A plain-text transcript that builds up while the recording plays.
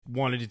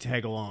wanted to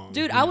tag along.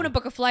 Dude, I want to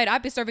book a flight.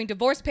 I'd be serving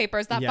divorce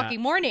papers that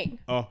fucking morning.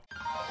 Oh.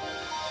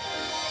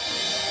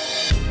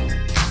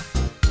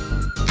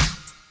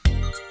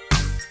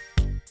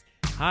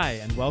 Hi,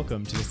 and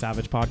welcome to the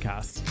Savage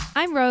Podcast.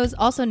 I'm Rose,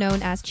 also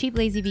known as Cheap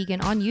Lazy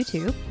Vegan on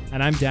YouTube.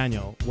 And I'm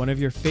Daniel, one of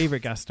your favorite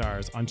guest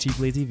stars on Cheap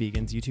Lazy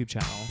Vegan's YouTube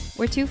channel.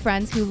 We're two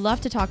friends who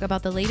love to talk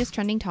about the latest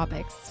trending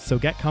topics. So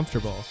get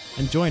comfortable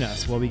and join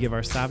us while we give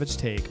our savage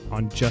take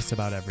on just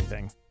about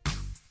everything.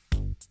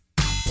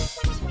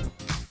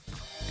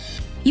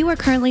 You are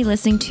currently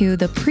listening to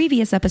the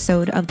previous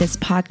episode of this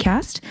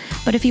podcast,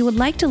 but if you would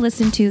like to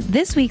listen to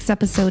this week's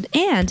episode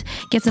and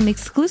get some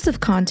exclusive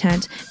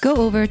content, go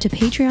over to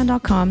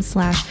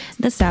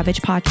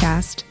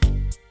patreon.com/thesavagepodcast.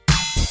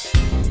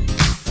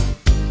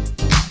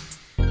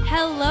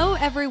 Hello,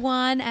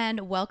 everyone,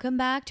 and welcome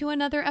back to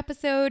another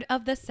episode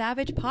of the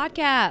Savage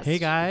Podcast. Hey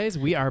guys,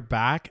 we are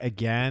back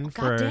again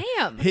for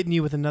Goddamn. hitting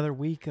you with another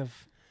week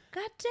of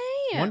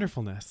Goddamn.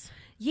 wonderfulness.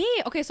 Yeah.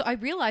 Okay. So I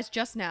realized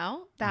just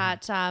now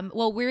that,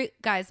 we're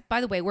guys,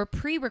 by the way, we're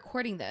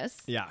pre-recording this.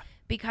 Yeah.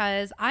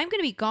 Because I'm going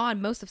to be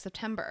gone most of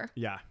September.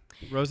 Yeah.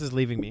 Rose is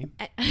leaving me.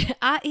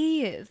 I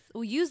is.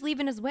 Well, you's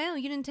leaving as well.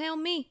 You didn't tell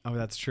me. Oh,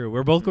 that's true.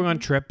 We're both going on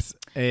trips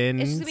in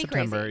It's just gonna be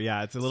September. crazy.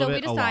 Yeah, it's a little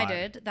bit So we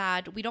decided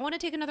that we don't want to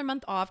take another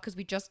month off because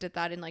we just did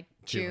that in like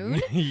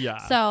June. Yeah.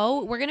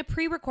 So we're going to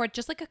pre-record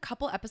just like a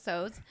couple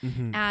episodes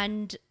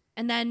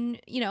and then,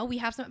 you know, we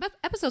have some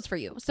episodes for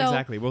you. So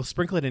Exactly. We'll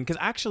sprinkle it in because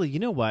actually, you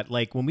know what?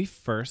 Like when we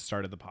first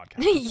started the podcast,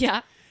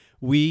 yeah.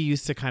 we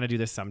used to kind of do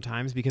this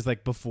sometimes because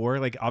like before,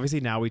 like obviously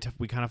now we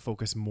kind of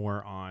focus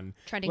more on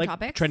Trending like,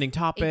 topics. trending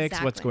topics,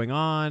 what's Exactly. going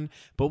on.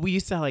 But we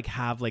used to like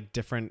have like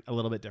a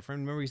little bit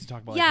different. Remember we used to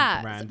talk about like,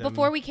 Yeah. random.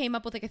 Before we came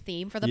up with like a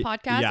theme for the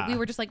podcast, yeah. we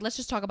were just like, let's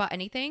just talk about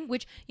anything,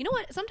 which, you know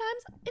what?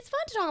 Sometimes it's fun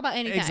to talk about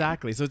anything.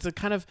 Exactly. So it's a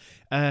kind of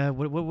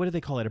what do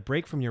they call it? A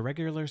break from your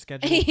regular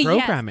schedule Yes.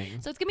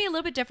 programming. So it's going to be a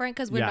little bit different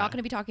because we're Yeah. not going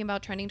to be talking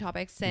about trending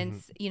topics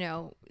since, you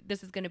know,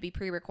 this is going to be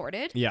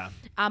pre-recorded. Yeah.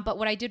 But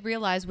what I did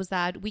realize was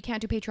that we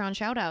can't do Patreon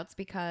shout outs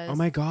because Oh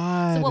my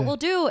God. so what we'll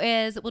do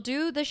is we'll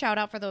do the shout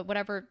out for the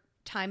whatever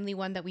timely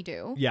one that we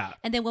do. Yeah.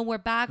 And then when we're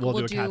back, We'll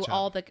we'll do a do catch-up.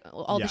 all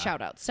Yeah. the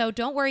shout outs. So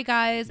don't worry,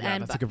 guys. Yeah,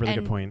 and that's a really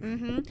good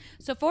point.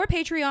 So for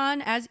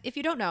Patreon, as if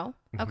you don't know,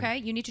 okay,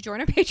 you need to join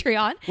our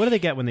Patreon. What do they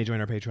get when they join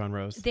our Patreon,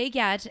 Rose? They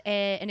get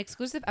an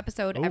exclusive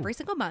episode every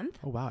single month.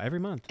 Oh wow, every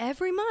month.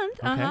 Every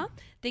month, Okay.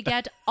 They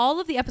get all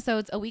of the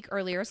episodes a week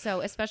earlier.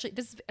 So this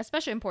is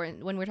especially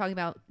important when we're talking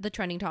about the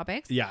trending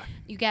topics. Yeah.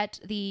 You get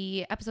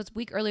the episodes a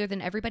week earlier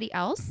than everybody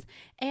else,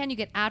 and you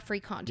get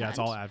ad-free content. Yeah, it's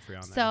all ad-free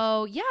on there.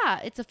 So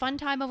yeah, it's a fun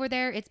time over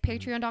there. It's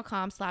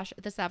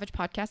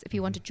patreon.com/thesavagepodcast. If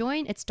you want to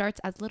join, it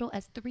starts as little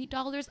as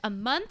 $3 a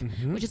month,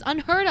 which is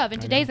unheard of in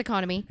today's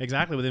economy.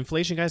 Exactly. With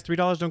inflation, guys,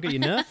 $3 don't get you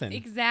nothing.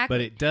 Exactly.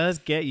 But it does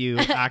get you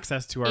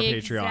access to our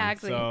Patreon.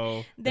 Exactly.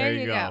 So There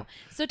you go.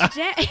 So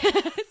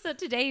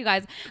today, you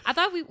guys, I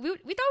thought we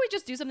thought we'd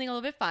just do something a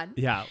little bit fun.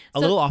 Yeah, So- a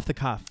little off the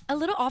cuff. A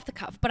little off the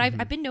cuff, but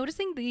I've been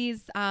noticing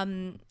these.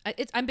 I'm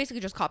basically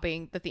just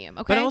copying the theme.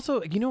 Okay. But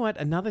also, you know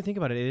what? Now that I think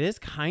about it, it is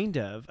kind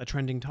of a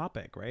trending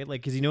topic, right?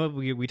 Like, because you know what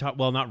we talk.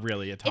 Well, not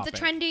really a topic. It's a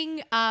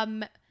trending.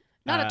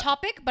 Not a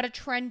topic, but a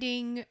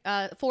trending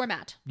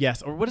format.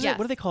 Yes, or what is it? Yes.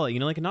 What do they call it? You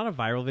know, like not a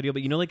viral video,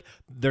 but you know, like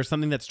there's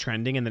something that's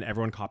trending and then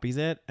everyone copies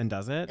it and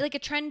does it. Like a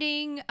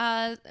trending.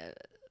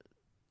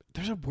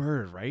 There's a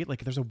word, right?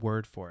 Like there's a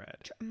word for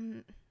it.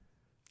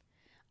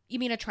 You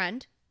mean a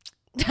trend?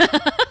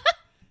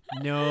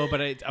 No, but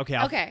okay.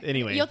 Okay.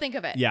 Anyway, You'll think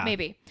of it. Yeah.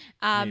 Maybe.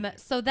 Maybe.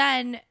 So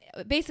then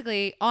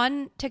basically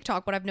on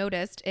TikTok, what I've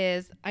noticed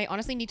is I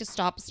honestly need to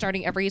stop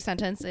starting every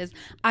sentence is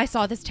I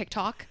saw this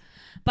TikTok,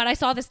 but I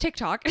saw this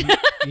TikTok.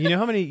 You know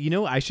how many? You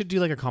know, I should do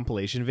like a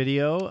compilation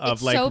video of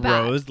It's like so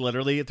bad. Rose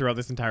literally throughout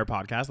this entire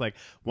podcast. Like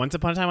once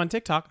upon a time on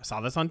TikTok,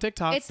 saw this on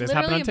TikTok. It's this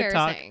happened literally on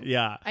TikTok. embarrassing.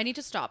 Yeah. I need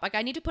to stop. Like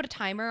I need to put a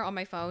timer on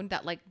my phone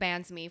that like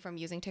bans me from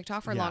using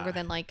TikTok for Yeah. longer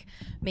than like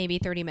maybe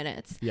 30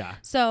 minutes. Yeah.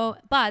 So,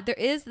 but there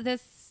is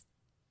this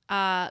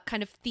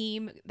kind of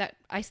theme that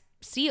I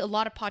see a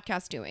lot of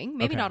podcasts doing.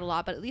 Maybe Okay. not a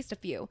lot, but at least a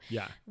few.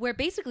 Yeah. Where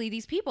basically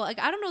these people, like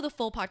I don't know the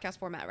full podcast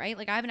format, right?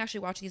 Like I haven't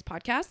actually watched these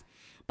podcasts,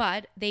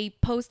 but they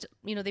post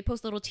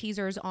little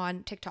teasers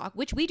on TikTok,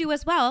 which we do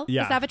as well.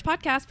 Yeah. The Savage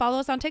Podcast. Follow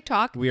us on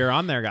TikTok. We are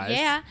on there, guys.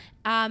 Yeah.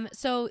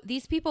 So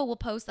these people will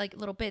post like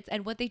little bits,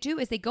 and what they do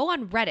is they go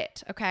on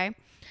Reddit, okay,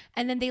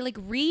 and then they like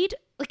read.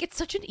 Like it's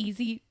such an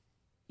easy,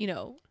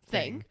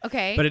 thing.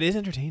 Okay. But it is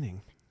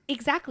entertaining.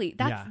 Exactly.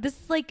 Yeah. This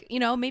is like,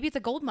 maybe it's a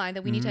gold mine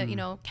that we need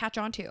to, catch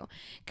on to,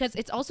 because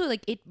it's also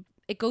like it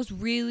goes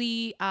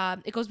really,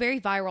 it goes very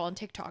viral on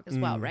TikTok as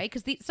well, right?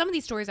 Because some of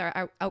these stories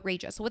are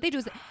outrageous. So what they do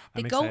is they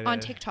I'm go on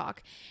excited.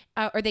 TikTok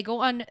or they go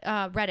on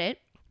Reddit,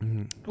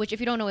 which if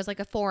you don't know is like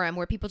a forum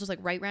where people just like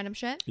write random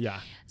shit. Yeah.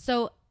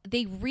 So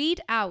they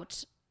read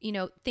out,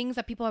 things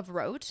that people have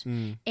wrote.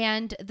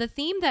 And the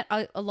theme that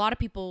a lot of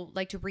people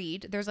like to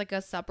read, there's like a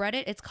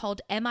subreddit. It's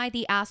called Am I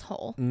the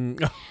Asshole?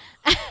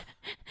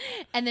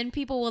 And then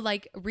people will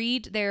like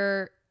read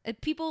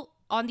people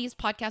on these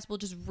podcasts will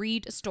just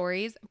read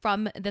stories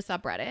from the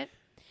subreddit.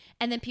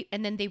 and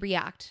then they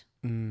react.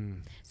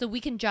 So we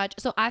can judge.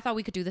 So I thought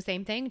we could do the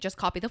same thing, just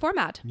copy the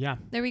format. Yeah.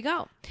 There we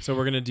go. So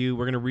we're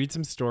gonna read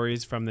some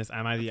stories from this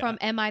Am I the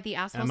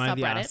Asshole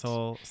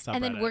subreddit.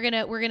 And then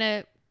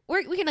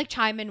we can like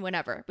chime in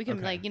whenever. We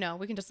can like,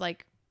 we can just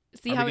like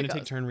see how it goes.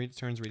 Take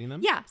turns reading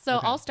them? Yeah. So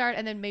I'll start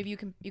and then maybe you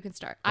can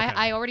start. Okay.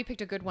 I already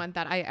picked a good one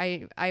that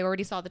I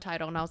already saw the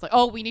title and I was like,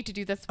 "Oh, we need to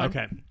do this one."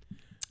 Okay.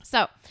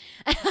 So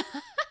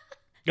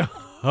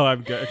Oh,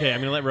 I'm good. Okay, I'm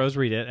gonna let Rose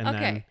read it and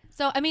then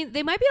So, I mean,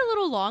 they might be a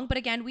little long, but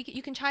again,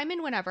 you can chime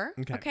in whenever.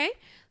 Okay.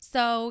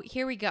 So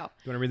here we go.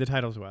 You want to read the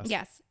title to us?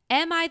 Yes.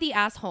 Am I the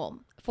asshole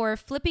for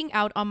flipping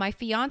out on my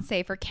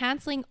fiance for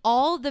canceling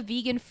all the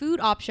vegan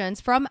food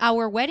options from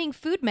our wedding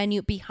food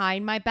menu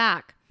behind my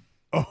back?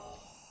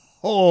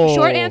 Oh.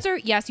 Short answer,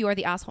 yes, you are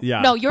the asshole.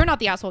 Yeah. No, you're not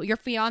the asshole. Your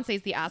fiance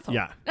is the asshole.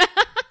 Yeah.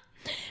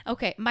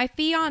 Okay, my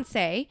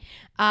fiance,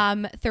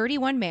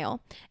 31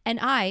 male, and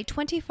I,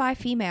 25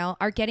 female,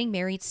 are getting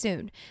married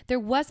soon. There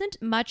wasn't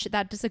much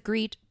that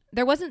disagreed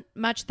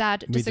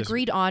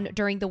on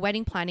during the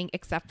wedding planning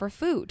except for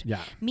food.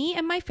 Yeah. Me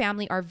and my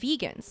family are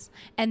vegans,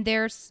 and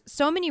there's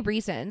so many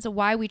reasons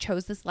why we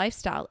chose this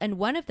lifestyle, and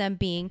one of them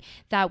being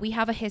that we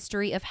have a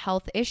history of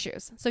health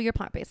issues. So you're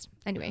plant-based.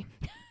 Anyway.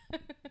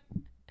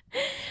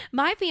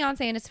 My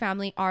fiance and his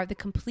family are the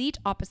complete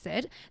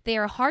opposite. They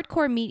are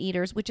hardcore meat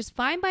eaters, which is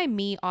fine by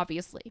me,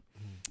 obviously.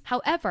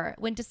 However,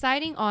 when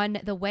deciding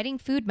on the wedding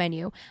food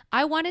menu,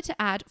 I wanted to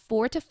add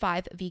 4 to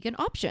 5 vegan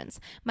options.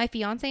 My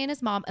fiance and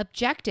his mom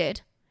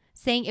objected,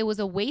 saying it was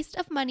a waste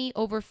of money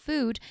over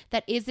food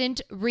that isn't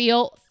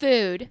real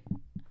food.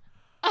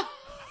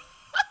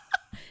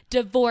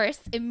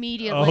 Divorce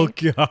immediately.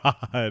 Oh,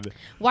 God.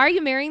 Why are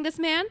you marrying this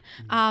man?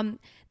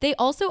 They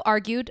also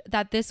argued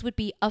that this would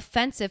be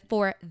offensive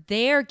for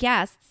their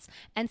guests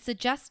and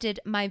suggested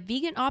my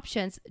vegan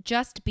options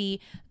just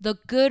be the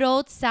good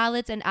old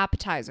salads and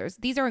appetizers.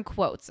 These are in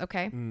quotes,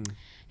 okay?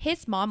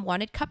 His mom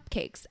wanted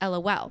cupcakes,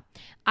 LOL.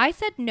 I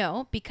said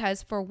no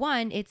because, for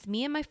one, it's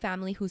me and my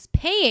family who's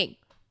paying.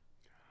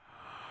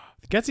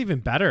 It gets even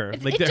better.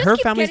 It Like just her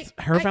keeps family's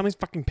getting- family's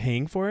fucking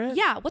paying for it?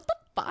 Yeah, what the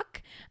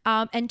fuck?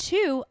 And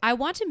 2, I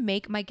want to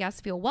make my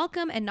guests feel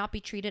welcome and not be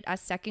treated as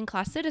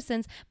second-class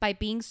citizens by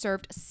being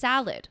served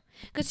salad.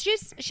 Because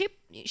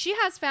she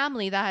has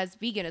family that has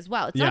vegan as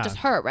well. It's not just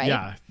her, right?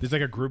 Yeah, there's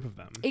like a group of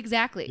them.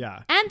 Exactly.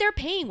 Yeah. And they're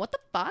paying. What the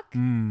fuck?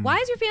 Why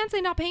is your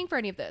fiance not paying for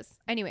any of this?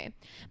 Anyway,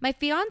 my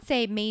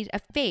fiance made a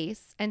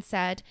face and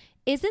said,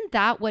 "Isn't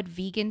that what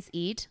vegans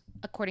eat?"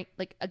 According,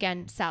 like,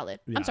 again,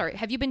 salad. Yeah. I'm sorry.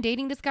 Have you been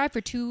dating this guy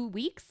for 2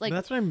 weeks? Like,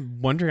 That's what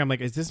I'm wondering. I'm like,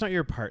 is this not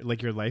your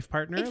your life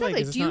partner? exactly.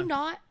 Like, is this Do you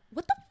not?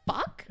 What the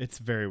fuck? It's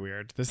very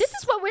weird. This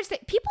is what we're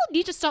saying. People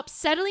need to stop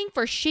settling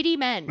for shitty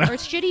men or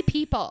shitty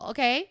people,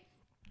 okay?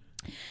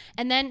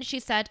 And then she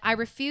said, I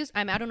refuse.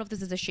 I don't know if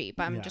this is a she,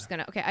 but I'm just going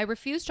to. Okay. I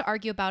refused to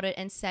argue about it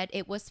and said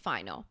it was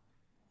final.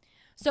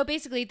 So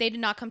basically, they did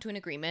not come to an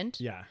agreement.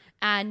 Yeah.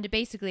 And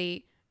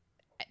basically,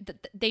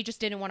 they just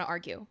didn't want to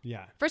argue.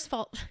 Yeah. First of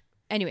all,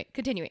 anyway,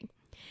 continuing.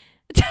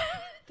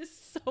 This is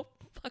so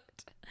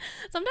fucked.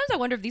 Sometimes I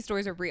wonder if these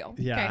stories are real.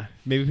 Yeah. Okay?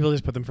 Maybe people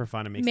just put them for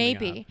fun and make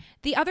something Maybe. up.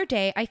 The other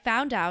day, I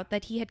found out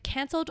that he had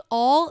canceled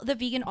all the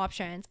vegan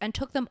options and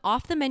took them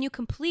off the menu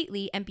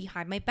completely and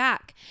behind my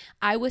back.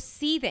 I was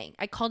seething.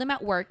 I called him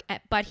at work,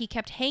 but he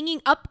kept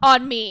hanging up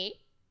on me.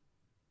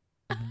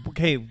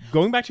 Okay,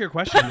 going back to your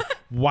question,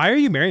 why are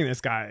you marrying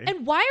this guy?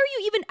 And why are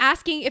you even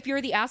asking if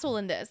you're the asshole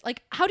in this?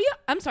 Like, how do you...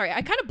 I'm sorry.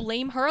 I kind of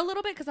blame her a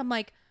little bit because I'm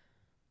like,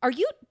 are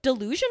you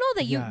delusional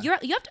that you have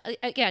to...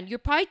 Again, you're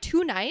probably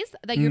too nice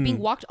that you're being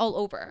walked all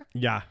over.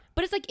 Yeah.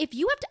 But it's like, if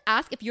you have to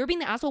ask if you're being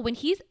the asshole when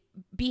he's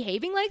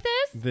behaving like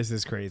this... This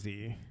is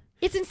crazy.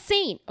 It's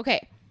insane.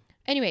 Okay.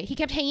 Anyway, he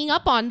kept hanging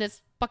up on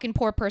this fucking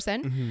poor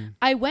person.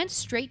 I went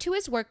straight to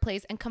his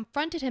workplace and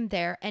confronted him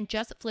there and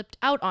just flipped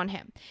out on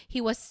him. He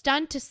was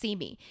stunned to see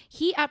me.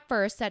 He at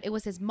first said it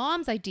was his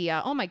mom's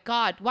idea. Oh my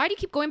God. Why do you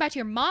keep going back to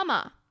your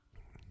mama?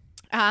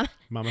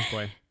 Mama's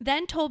boy.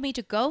 Then told me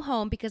to go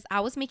home because I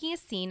was making a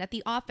scene at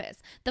the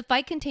office. The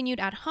fight continued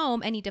at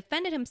home and he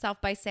defended himself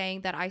by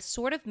saying that I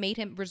sort of made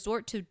him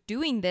resort to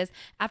doing this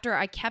after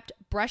I kept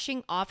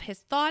brushing off his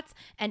thoughts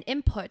and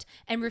input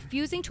and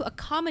refusing to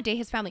accommodate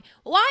his family.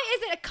 Why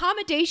is it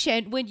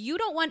accommodation when you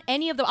don't want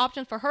any of the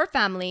options for her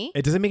family?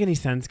 It doesn't make any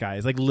sense,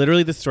 guys. Like,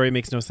 literally, the story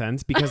makes no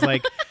sense because,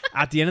 like,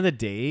 at the end of the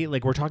day,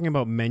 like, we're talking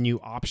about menu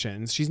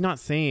options. She's not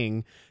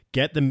saying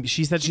get them.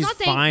 She said she's not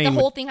saying fine. the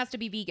whole thing has to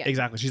be vegan.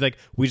 Exactly. She's like,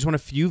 we just want a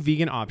few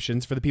vegan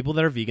options for the people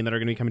that are vegan that are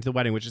going to be coming to the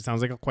wedding, which it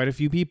sounds like quite a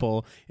few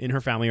people in her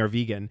family are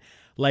vegan.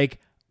 Like,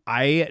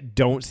 I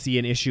don't see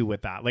an issue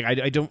with that. Like,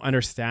 I don't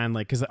understand,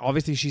 like, because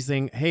obviously she's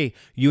saying, hey,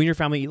 you and your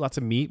family eat lots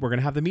of meat. We're going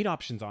to have the meat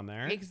options on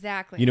there.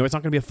 Exactly. You know, it's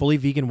not going to be a fully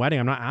vegan wedding.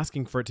 I'm not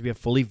asking for it to be a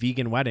fully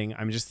vegan wedding.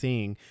 I'm just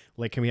saying,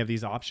 like, can we have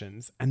these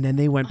options? And then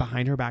they went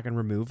behind her back and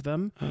removed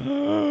them.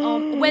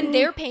 When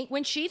they're paying,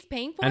 when she's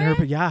paying for And it?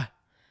 her, yeah.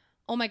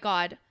 Oh my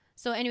God.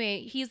 So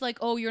anyway, he's like,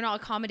 "Oh, you're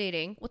not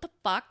accommodating. What the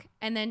fuck?"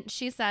 And then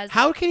she says,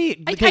 How can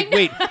he? Okay,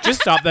 wait,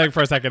 just stop there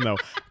for a second though,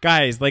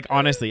 guys. Like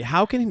honestly,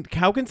 how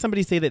can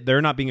somebody say that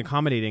they're not being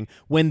accommodating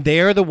when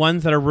they're the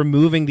ones that are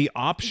removing the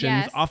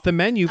options off the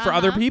menu for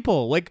other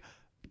people? Like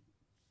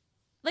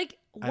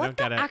what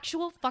the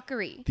actual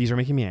fuckery? These are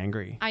making me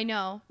angry. I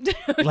know.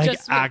 Like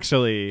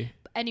actually.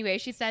 Anyway,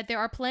 she said there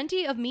are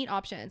plenty of meat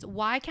options.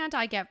 Why can't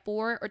I get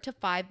 4 or to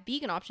 5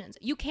 vegan options?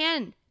 You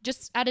can,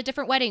 just at a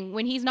different wedding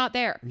when he's not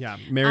there. Yeah,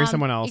 marry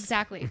someone else.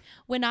 Exactly.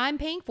 When I'm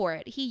paying for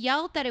it, he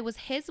yelled that it was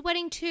his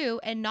wedding too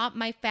and not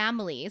my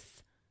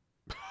family's.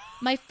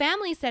 My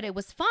family said it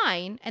was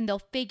fine and they'll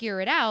figure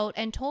it out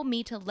and told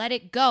me to let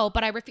it go,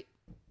 but I refuse.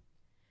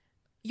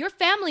 Your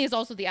family is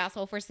also the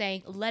asshole for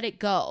saying let it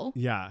go.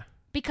 Yeah.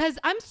 Because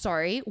I'm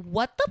sorry,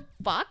 what the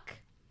fuck?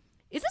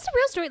 Is this a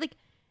real story? Like,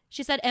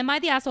 she said, am I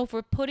the asshole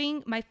for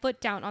putting my foot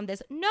down on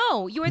this?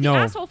 No, you are the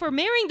asshole for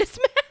marrying this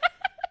man.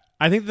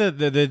 I think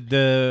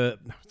sorry,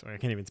 I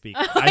can't even speak.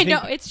 I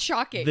know, it's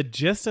shocking. The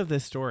gist of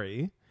this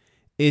story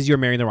is you're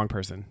marrying the wrong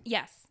person.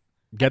 Yes.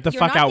 Get the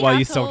fuck out while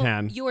you still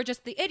can. You are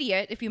just the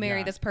idiot if you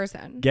marry this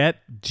person.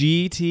 Get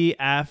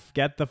GTF,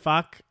 get the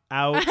fuck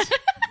out.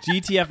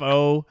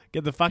 GTFO,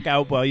 get the fuck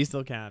out while you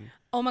still can.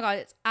 Oh my God,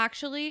 it's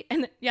actually,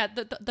 and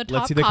the top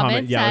let's see the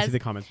comment says, let's see the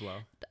comments below.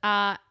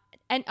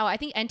 And I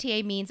think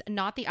NTA means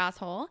not the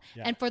asshole.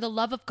 Yeah. And for the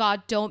love of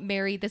God, don't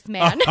marry this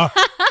man.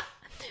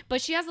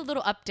 But she has a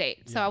little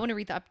update. So I want to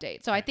read the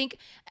update. So I think,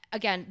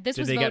 again, Did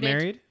they get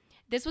married?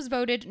 This was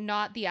voted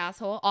not the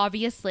asshole,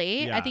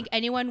 obviously. Yeah. I think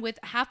anyone with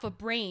half a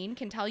brain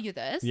can tell you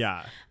this.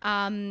 Yeah.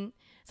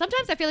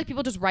 Sometimes I feel like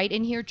people just write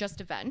in here just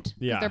to vent.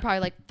 Yeah. They're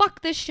probably like,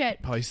 fuck this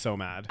shit. Probably so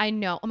mad. I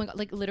know. Oh my God.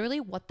 Like literally,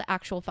 what the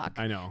actual fuck?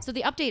 I know. So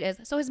the update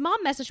is, so his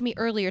mom messaged me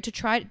earlier to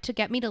try to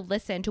get me to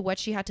listen to what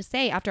she had to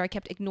say after I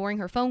kept ignoring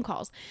her phone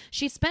calls.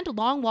 She sent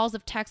long walls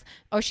of text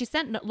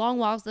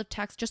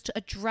just to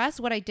address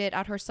what I did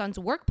at her son's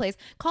workplace,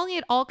 calling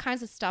it all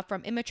kinds of stuff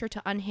from immature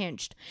to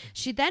unhinged.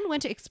 She then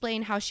went to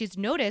explain how she's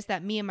noticed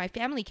that me and my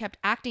family kept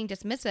acting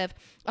dismissive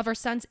of her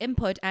son's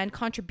input and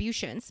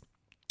contributions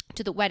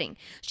to the wedding.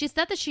 She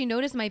said that she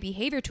noticed my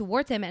behavior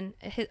towards him and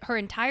her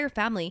entire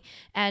family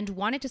and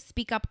wanted to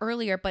speak up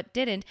earlier but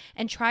didn't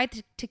and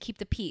tried to keep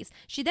the peace.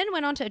 She then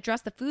went on to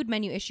address the food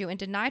menu issue and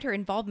denied her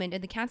involvement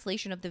in the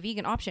cancellation of the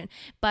vegan option,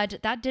 but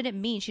that didn't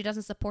mean she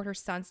doesn't support her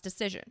son's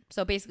decision.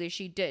 So basically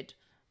she did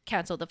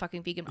cancel the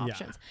fucking vegan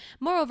options.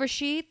 Moreover,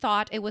 she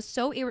thought it was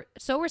so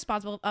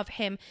responsible of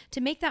him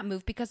to make that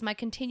move because my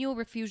continual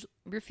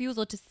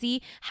refusal to see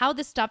how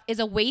this stuff is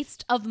a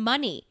waste of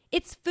money.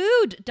 It's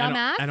food,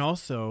 dumbass. And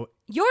also,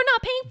 you're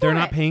not paying for it. They're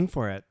not paying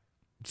for it.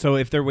 So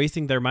if they're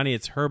wasting their money,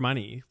 it's her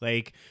money.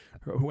 Like,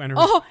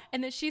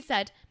 and then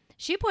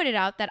she pointed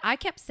out that I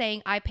kept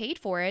saying I paid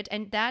for it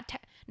and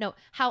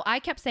how I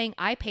kept saying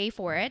I pay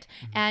for it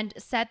and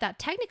said that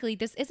technically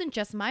this isn't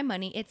just my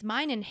money, it's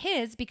mine and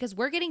his because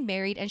we're getting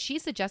married, and she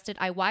suggested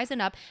I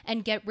wisen up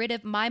and get rid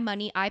of my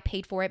money, I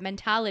paid for it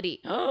mentality.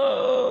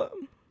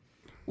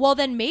 Well,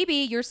 then maybe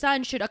your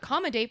son should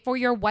accommodate for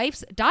your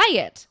wife's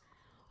diet.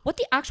 What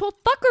the actual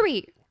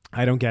fuckery?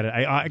 I don't get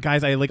it.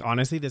 Guys, like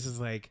honestly, this is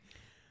like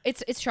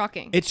it's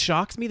shocking. It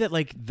shocks me that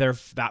like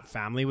that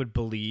family would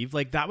believe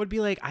like that would be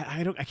like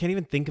I can't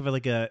even think of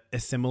like a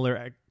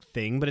similar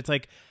thing, but it's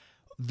like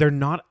they're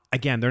not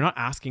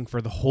asking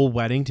for the whole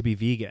wedding to be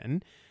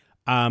vegan.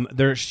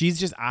 She's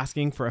just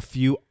asking for a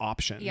few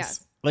options.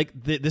 Yes. Like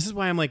this is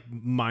why I'm like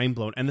mind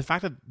blown, and the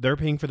fact that they're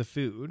paying for the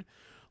food,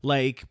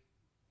 like.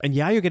 And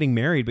yeah, you're getting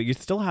married, but you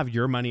still have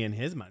your money and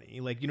his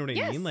money. Like, you know what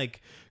I mean?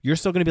 Like, you're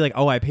still going to be like,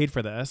 oh, I paid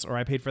for this or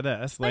I paid for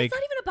this. But like, it's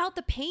not even about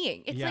the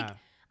paying. It's like,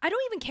 I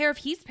don't even care if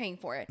he's paying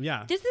for it.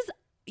 Yeah.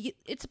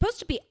 It's supposed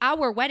to be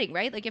our wedding,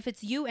 right? Like if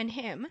it's you and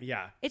him,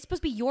 it's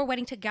supposed to be your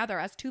wedding together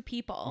as two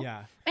people.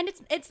 Yeah. And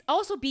it's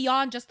also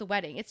beyond just the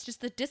wedding. It's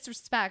just the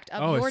disrespect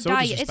of your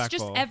diet. It's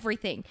just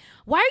everything.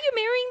 Why are you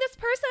marrying this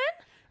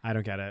person? I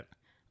don't get it.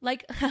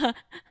 Like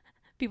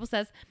people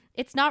says,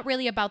 it's not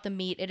really about the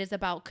meat. It is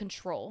about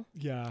control.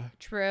 Yeah.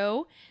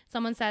 True.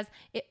 Someone says,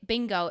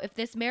 bingo, if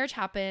this marriage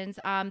happens,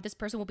 this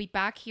person will be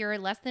back here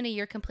less than a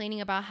year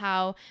complaining about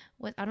how,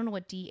 I don't know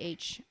what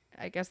DH,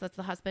 I guess that's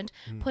the husband,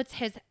 puts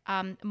his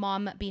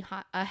mom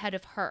ahead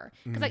of her.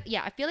 Because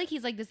I feel like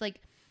he's like this,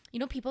 like, you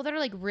know, people that are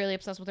like really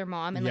obsessed with their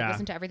mom and like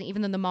listen to everything,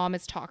 even though the mom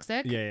is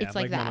toxic. Yeah. It's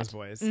like that. Mama's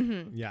voice.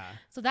 Mm-hmm. Yeah.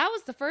 So that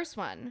was the first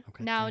one.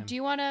 Okay, now, damn. Do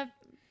you want to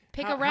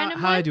pick a random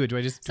how one? I do it? Do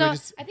I just... I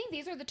think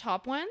these are the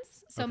top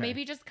ones. So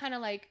maybe just kind of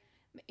like,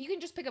 you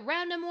can just pick a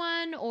random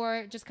one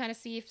or just kind of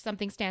see if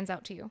something stands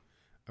out to you.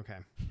 Okay.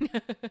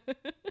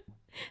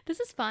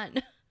 This is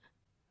fun.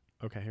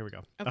 Okay, here we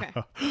go. Okay.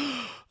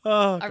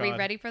 Are we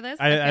ready for this?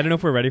 I don't know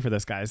if we're ready for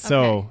this, guys.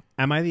 So,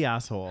 am I the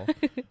asshole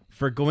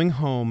for going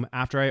home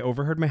after I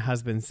overheard my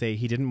husband say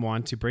he didn't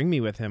want to bring me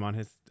with him on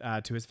his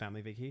to his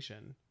family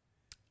vacation?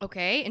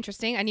 Okay,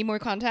 interesting. I need more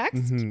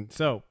context. Mm-hmm.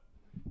 So,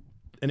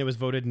 and it was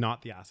voted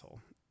not the asshole.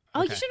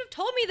 Oh, Okay. you should have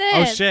told me this.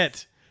 Oh,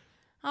 shit.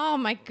 Oh,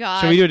 my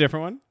God. Should we do a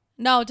different one?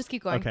 No, just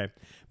keep going. Okay.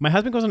 My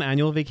husband goes on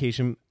annual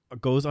vacation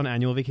goes on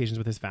annual vacations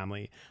with his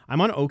family. I'm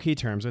on okay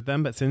terms with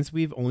them, but since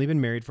we've only been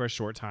married for a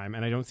short time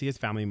and I don't see his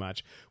family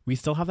much, we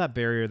still have that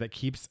barrier that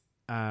keeps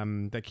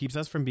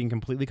us from being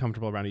completely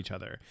comfortable around each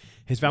other.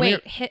 His family,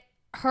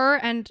 her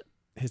and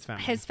his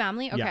family. His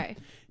family? Okay.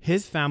 Yeah.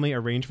 His family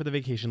arranged for the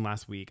vacation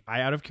last week.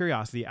 I, out of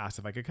curiosity, asked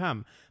if I could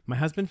come. My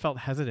husband felt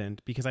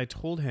hesitant because I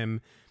told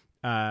him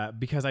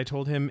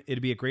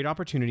it'd be a great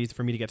opportunity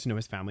for me to get to know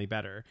his family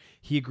better.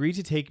 He agreed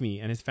to take me,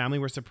 and his family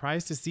were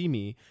surprised to see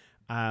me,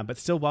 but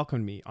still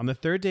welcomed me. On the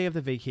third day of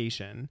the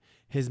vacation,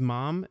 his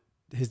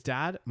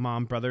dad,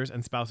 mom, brothers,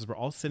 and spouses were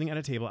all sitting at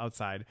a table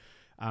outside,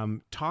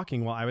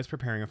 talking while I was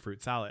preparing a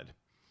fruit salad.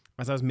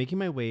 As I was making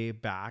my way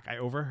back, I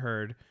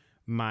overheard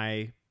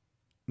my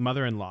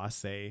mother-in-law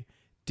say,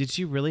 "Did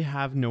she really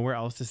have nowhere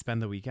else to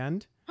spend the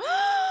weekend?"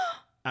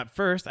 At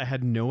first, I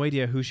had no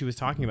idea who she was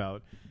talking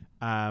about.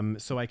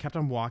 So I kept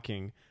on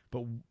walking,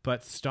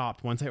 but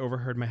stopped once I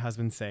overheard my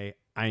husband say,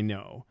 "I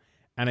know."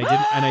 And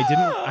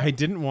I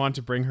didn't want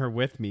to bring her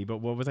with me, but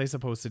what was I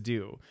supposed to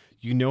do?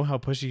 You know how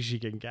pushy she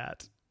can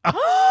get.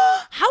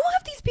 How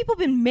have these people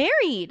been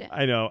married?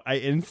 I know. I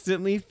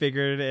instantly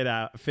figured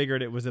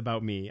it was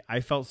about me.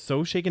 I felt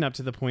so shaken up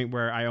to the point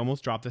where I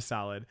almost dropped the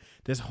salad.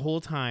 This whole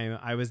time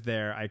I was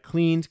there, I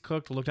cleaned,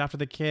 cooked, looked after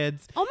the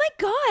kids. Oh my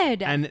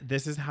God. And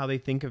this is how they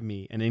think of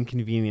me, an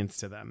inconvenience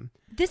to them.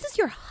 This is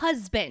your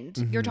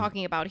husband you're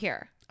talking about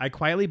here. I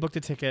quietly booked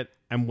a ticket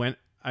and went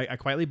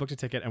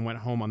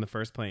home on the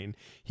first plane.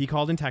 He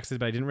called and texted,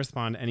 but I didn't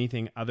respond to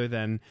anything other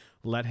than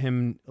let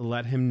him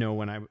know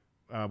when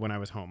I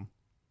was home.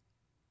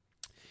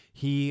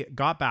 He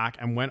got back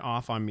and went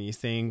off on me,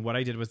 saying what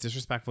I did was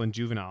disrespectful and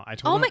juvenile. I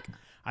told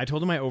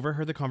him I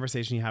overheard the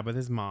conversation he had with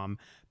his mom,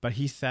 but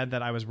he said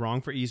that I was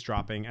wrong for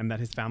eavesdropping and that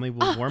his family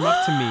will warm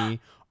up to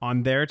me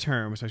on their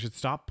terms, so I should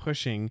stop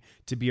pushing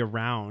to be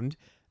around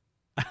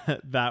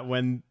that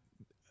when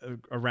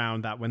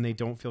they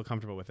don't feel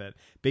comfortable with it.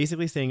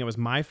 Basically saying it was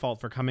my fault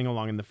for coming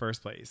along in the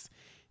first place.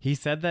 He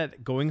said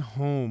that going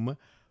home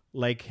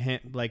made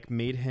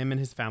him and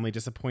his family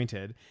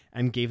disappointed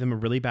and gave them a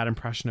really bad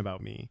impression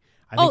about me.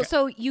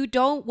 So you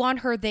don't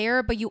want her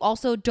there, but you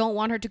also don't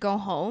want her to go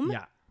home?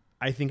 Yeah.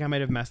 I think I might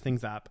have messed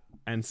things up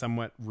and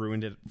somewhat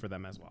ruined it for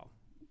them as well.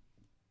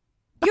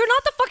 You're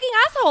not the fucking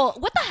asshole.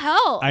 What the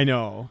hell? I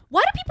know.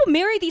 Why do people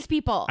marry these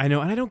people? I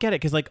know, and I don't get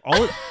it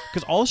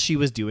because all she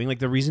was doing, like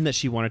the reason that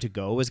she wanted to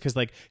go was because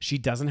like she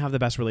doesn't have the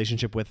best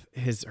relationship with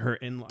her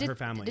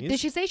family. Did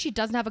she say she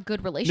doesn't have a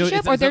good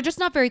relationship, or they're just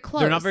not very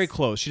close? They're not very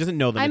close. She doesn't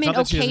know them. I'm in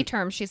okay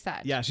terms, she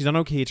said. Yeah, she's on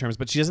okay terms,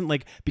 but she doesn't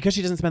because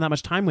she doesn't spend that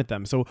much time with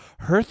them. So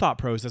her thought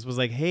process was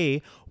like,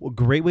 hey, a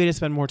great way to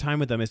spend more time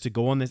with them is to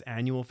go on this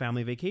annual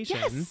family vacation.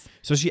 Yes.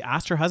 So she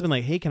asked her husband,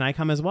 like, hey, can I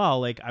come as well?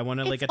 Like, I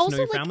want to get to know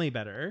your family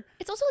better.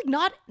 It's also like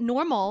not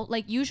normal,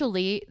 like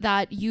usually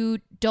that you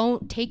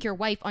don't take your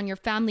wife on your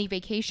family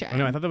vacation. I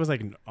know. I thought that was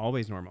like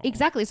always normal.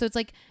 Exactly. So it's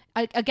like,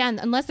 again,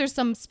 unless there's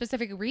some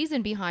specific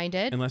reason behind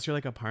it. Unless you're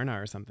like a Parna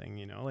or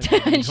something,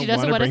 like and she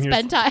doesn't want to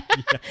spend time.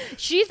 Yeah.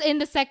 She's in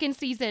the second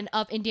season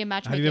of Indian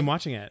Matchmaking. Have you been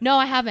watching it? No,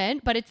 I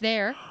haven't, but it's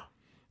there.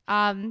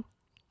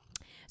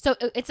 So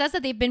it says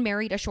that they've been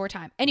married a short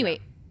time. Anyway,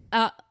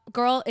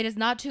 girl, it is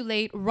not too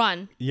late.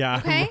 Run. Yeah.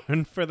 Okay?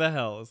 Run for the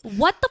hills.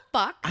 What the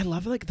fuck? I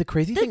love like the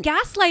crazy the thing.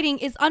 Gaslighting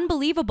is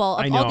unbelievable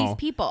of all these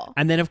people.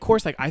 And then of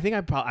course, like I think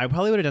I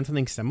probably would have done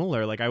something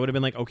similar. Like I would have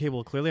been like, okay,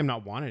 well clearly I'm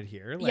not wanted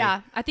here. Like,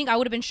 yeah. I think I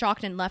would have been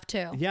shocked and left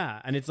too.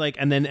 Yeah. And it's like,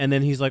 and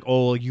then he's like,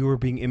 oh, you were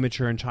being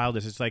immature and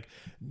childish. It's like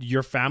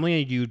your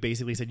family and you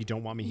basically said you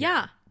don't want me here.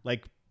 Yeah.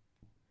 Like.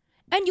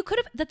 And you could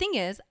have, the thing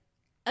is,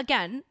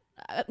 again,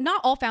 not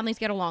all families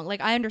get along.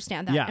 Like I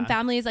understand that. Yeah. And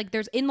families, like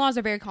there's in-laws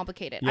are very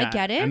complicated. Yeah. I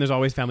get it. And there's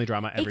always family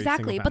drama.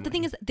 Exactly. But the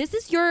thing is, this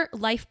is your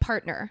life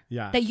partner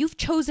that you've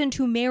chosen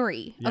to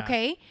marry. Yeah.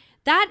 Okay.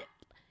 That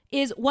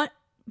is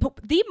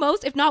the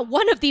most, if not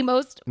one of the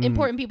most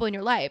important people in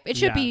your life. It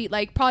should be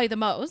like probably the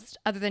most,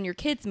 other than your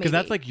kids, maybe. Because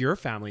that's like your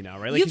family now,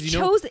 right? Like, you've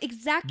chose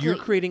exactly. You're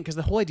creating, because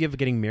the whole idea of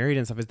getting married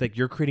and stuff is like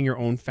you're creating your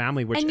own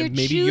family, which and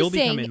maybe you'll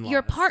become in-laws.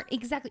 Your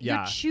exactly. Yeah.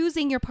 You're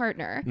choosing your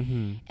partner,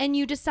 and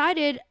you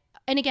decided.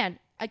 And again,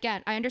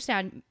 I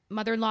understand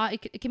mother-in-law.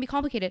 It can be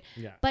complicated.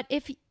 Yeah. But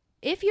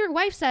if your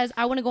wife says,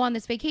 I want to go on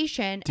this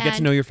vacation to get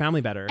to know your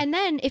family better. And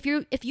then if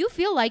you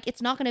feel like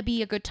it's not going to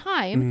be a good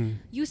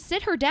time, you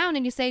sit her down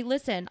and you say,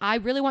 listen, I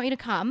really want you to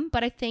come,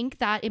 but I think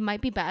that it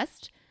might be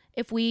best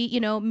if we,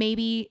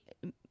 maybe,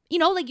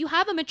 like you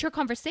have a mature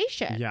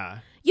conversation. Yeah.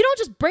 You don't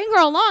just bring her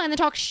along and then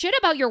talk shit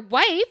about your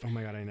wife. Oh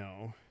my God, I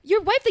know.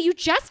 Your wife that you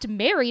just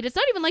married. It's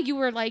not even like you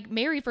were like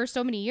married for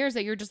so many years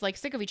that you're just like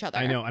sick of each other.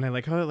 I know. And I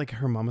like how like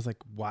her mom was like,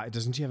 why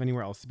doesn't she have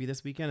anywhere else to be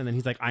this weekend? And then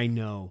he's like, I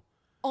know.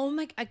 Oh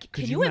my God.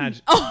 Can you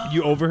imagine?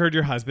 You overheard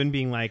your husband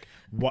being like,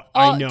 "What?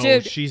 Oh, I know,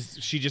 dude. she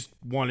just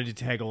wanted to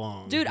tag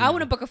along." Dude, I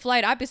want to book a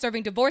flight. I'd be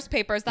serving divorce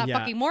papers that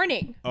fucking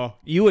morning. Oh,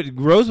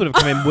 Rose would have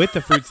come in with the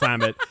fruit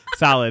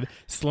salad,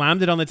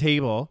 slammed it on the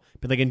table,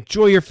 be like,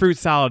 "Enjoy your fruit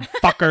salad,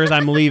 fuckers.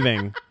 I'm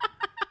leaving."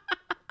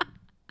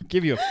 I'll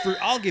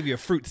give you a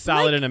fruit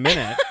salad in a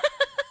minute.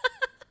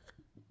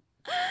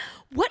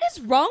 What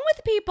is wrong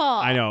with people?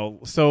 I know.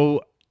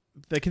 So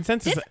the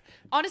consensus.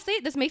 Honestly,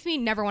 this makes me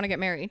never want to get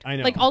married. I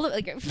know. Like all of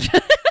like.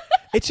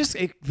 It's just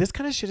this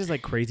kind of shit is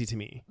like crazy to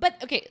me. But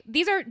okay,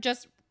 these are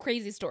just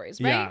crazy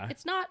stories, right? Yeah.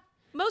 It's not.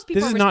 Most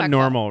people. This are is not respectful.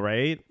 normal,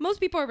 right? Most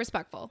people are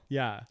respectful.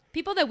 Yeah.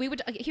 People that we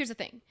would. Okay, here's the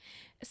thing.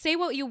 Say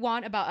what you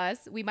want about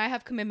us. We might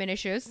have commitment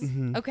issues.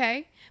 Mm-hmm.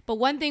 Okay. But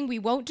one thing we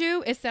won't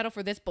do is settle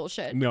for this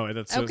bullshit. No,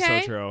 that's so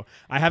Okay? true.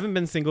 I haven't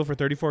been single for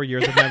 34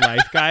 years of my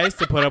life, guys,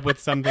 to put up with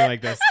something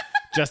like this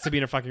just to be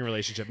in a fucking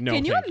relationship. No,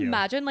 Can you thank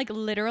imagine, like,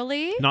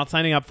 literally? Not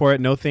signing up for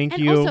it. No, thank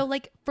And you. also,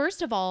 like,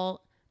 first of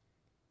all,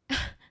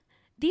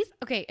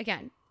 okay,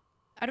 again,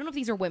 I don't know if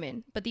these are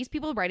women, but these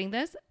people writing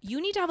this,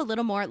 you need to have a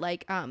little more,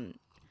 like,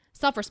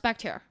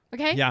 self-respect here,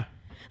 okay? Yeah.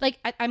 Like,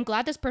 I'm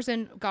glad this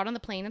person got on the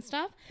plane and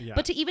stuff, Yeah.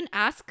 but to even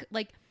ask,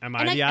 like, Am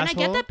and I the and I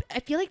get asshole? that. I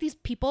feel like these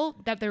people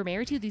that they're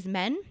married to, these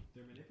men,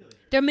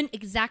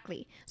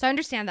 exactly. So I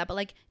understand that, but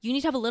like, you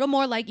need to have a little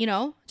more, like,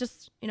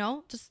 just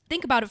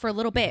think about it for a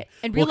little bit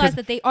and Well, 'cause realize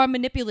that they are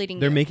manipulating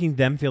They're you. making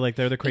them feel like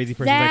they're the crazy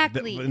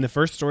Exactly. person. Like in the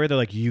first story, they're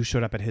like, you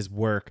showed up at his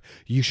work.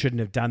 You shouldn't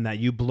have done that.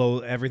 You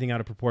blow everything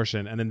out of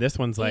proportion. And then this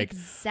one's like,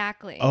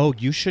 exactly. oh,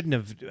 you shouldn't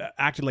have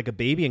acted like a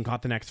baby and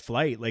caught the next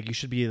flight. Like you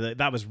should be,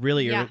 that was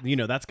really, Yeah.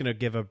 that's going to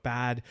give a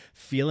bad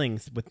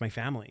feelings with my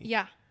family.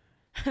 Yeah.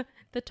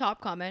 The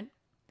top comment,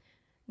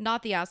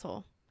 not the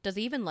asshole. Does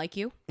he even like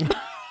you?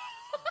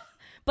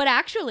 But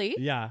actually,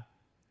 Yeah.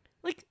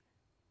 like,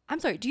 I'm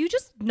sorry, do you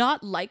just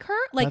not like her?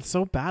 Like, That's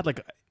so bad. Like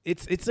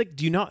it's like,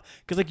 do you not,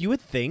 because like you would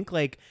think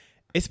like,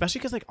 especially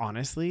because like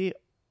honestly,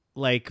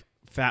 like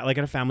like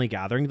at a family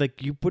gathering,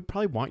 like you would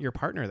probably want your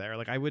partner there.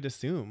 Like I would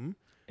assume.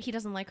 he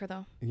doesn't like her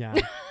though. Yeah.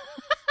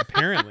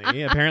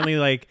 apparently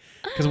like,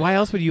 because why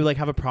else would you like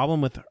have a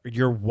problem with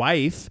your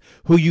wife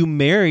who you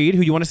married,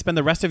 who you want to spend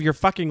the rest of your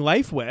fucking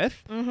life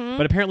with,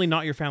 but apparently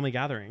not your family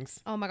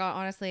gatherings. Oh my God,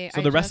 honestly.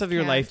 So the rest of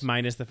your life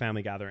minus the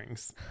family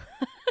gatherings.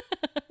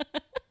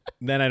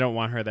 Then I don't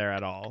want her there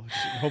at all.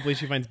 Hopefully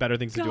she finds better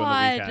things to do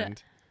on the God.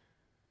 weekend.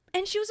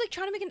 And she was like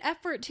trying to make an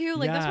effort too.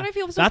 Like, that's Yeah. what I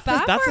feel so that's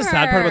bad that's for the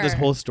sad part about this her.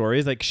 whole story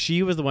is like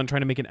she was the one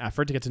trying to make an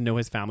effort to get to know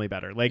his family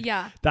better. Like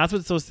Yeah. that's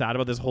what's so sad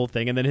about this whole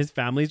thing. And then his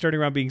family's turning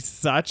around being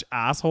such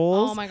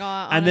assholes. Oh my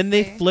God, And then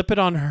they honestly. flip it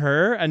on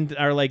her and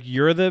are like,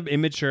 you're the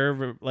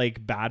immature,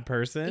 like bad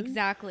person.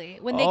 Exactly.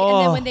 And then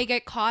Oh. when they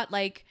get caught,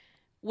 like,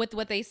 with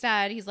what they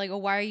said, he's like, oh,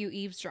 why are you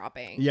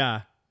eavesdropping?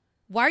 Yeah,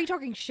 Why are you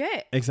talking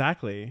shit?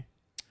 exactly.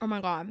 Oh my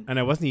God. And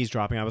I wasn't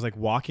eavesdropping. I was like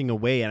walking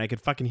away and I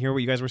could fucking hear what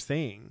you guys were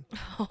saying.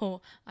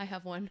 Oh, I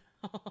have one.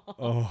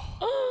 Oh,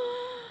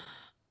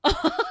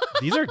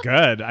 these are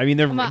good. I mean,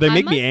 they I'm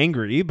make me like-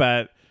 angry,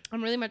 but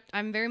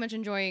I'm very much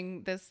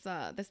enjoying this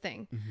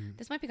thing.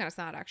 This might be kind of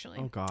sad, actually.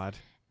 oh God.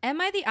 Am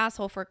I the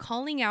asshole for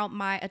calling out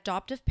my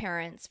adoptive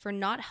parents for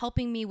not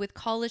helping me with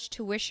college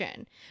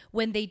tuition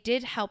when they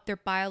did help their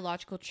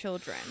biological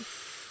children?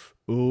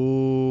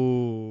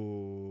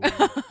 Ooh.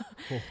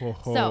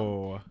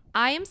 So,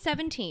 I am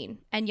 17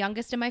 and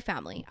youngest in my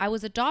family. I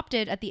was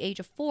adopted at the age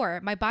of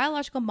 4. My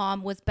biological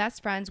mom was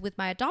best friends with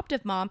my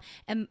adoptive mom,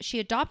 and she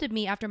adopted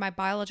me after my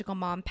biological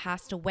mom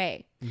passed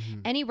away.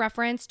 Any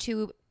reference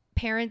to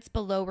parents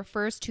below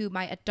refers to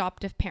my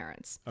adoptive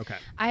parents. Okay.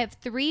 I have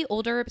 3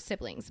 older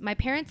siblings. My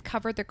parents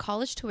covered their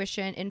college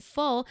tuition in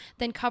full,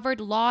 then covered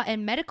law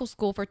and medical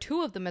school for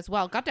 2 of them as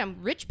well. Goddamn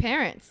rich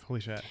parents. Holy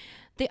shit.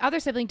 The other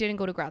sibling didn't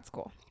go to grad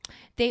school.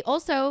 They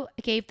also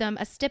gave them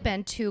a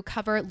stipend to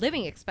cover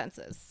living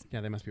expenses. Yeah,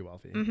 they must be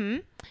wealthy.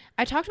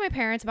 I talked to my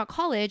parents about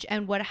college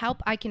and what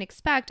help I can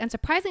expect, and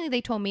surprisingly,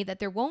 they told me that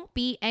there won't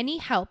be any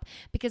help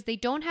because they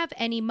don't have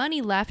any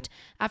money left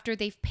after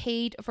they've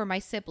paid for my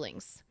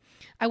siblings.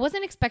 I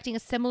wasn't expecting a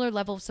similar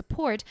level of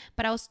support,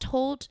 but I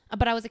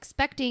was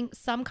expecting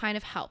some kind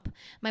of help.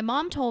 My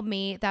mom told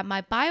me that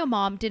my bio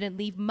mom didn't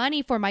leave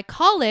money for my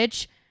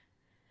college,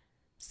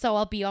 so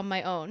I'll be on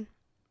my own.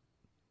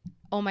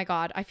 Oh my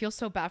God, I feel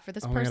so bad for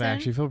this Oh my person. God, I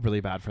actually feel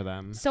really bad for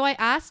them. So I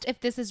asked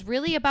if this is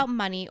really about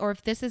money or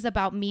if this is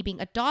about me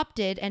being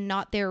adopted and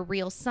not their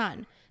real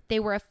son. They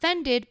were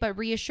offended, but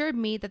reassured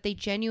me that they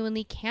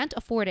genuinely can't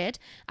afford it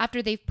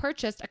after they've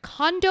purchased a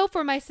condo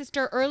for my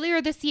sister earlier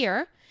this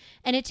year,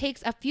 and it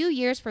takes a few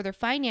years for their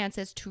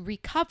finances to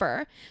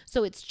recover.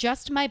 So it's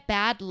just my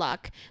bad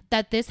luck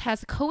that this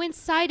has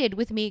coincided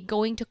with me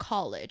going to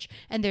college,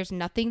 and there's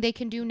nothing they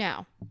can do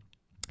now.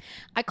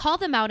 I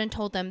called them out and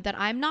told them that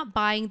I'm not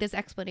buying this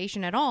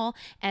explanation at all,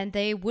 and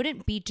they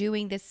wouldn't be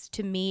doing this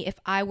to me if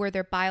I were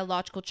their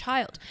biological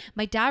child.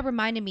 My dad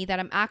reminded me that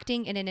I'm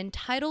acting in an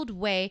entitled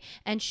way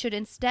and should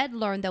instead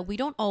learn that we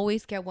don't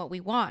always get what we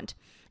want.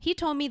 He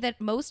told me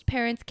that most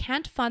parents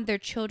can't fund their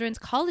children's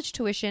college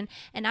tuition,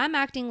 and I'm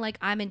acting like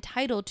I'm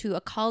entitled to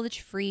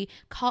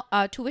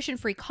a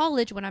tuition-free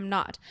college when I'm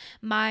not.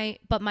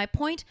 But my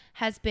point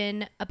has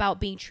been about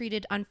being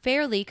treated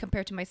unfairly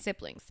compared to my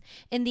siblings.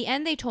 In the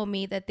end, they told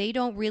me that they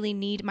don't really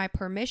need my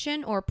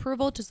permission or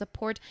approval to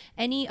support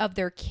any of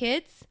their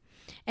kids.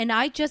 and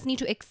I just need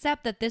to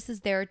accept that this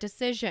is their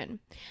decision.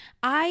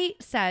 I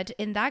said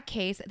in that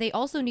case, they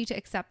also need to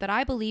accept that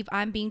I believe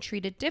I'm being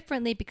treated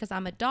differently because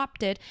I'm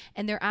adopted,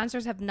 and their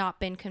answers have not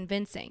been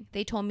convincing.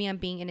 They told me I'm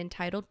being an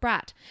entitled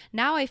brat.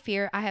 Now I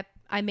fear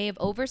I may have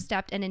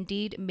overstepped, and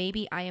indeed,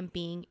 maybe I am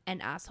being an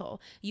asshole.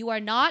 You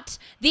are not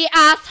the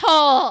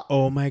asshole.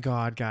 Oh my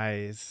God,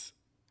 guys.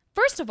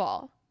 First of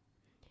all,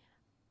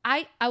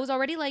 I was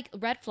already like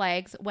red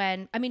flags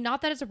when, I mean,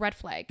 not that it's a red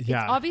flag.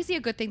 Yeah. It's obviously a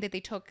good thing that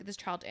they took this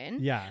child in.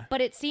 Yeah.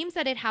 But it seems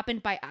that it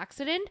happened by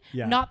accident,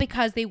 Yeah. not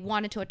because they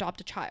wanted to adopt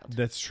a child.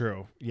 That's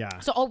true. Yeah.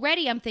 So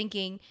already I'm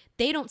thinking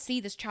they don't see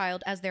this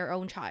child as their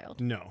own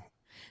child. No.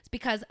 It's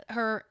because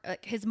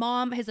his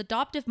mom, his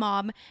adoptive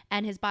mom,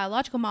 and his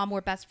biological mom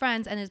were best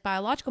friends, and his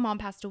biological mom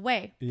passed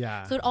away.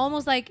 Yeah. So it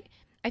almost like,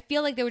 I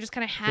feel like they were just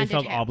kind of They handed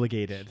felt him.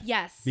 obligated.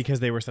 Yes. Because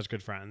they were such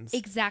good friends.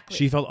 Exactly.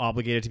 She felt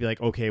obligated to be like,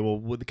 okay, well,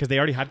 because they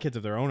already had kids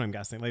of their own, I'm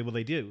guessing. Like, well,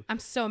 they do. I'm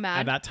so mad.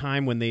 At that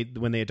time when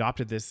they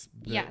adopted this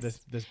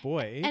Yes. this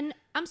boy. And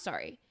I'm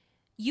sorry,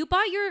 you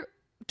bought your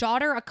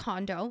daughter a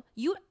condo.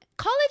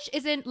 College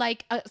isn't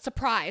like a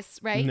surprise,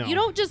 right? No. You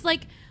don't just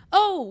like,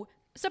 oh,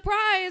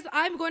 surprise,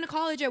 I'm going to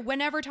college at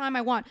whenever time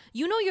I want.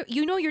 You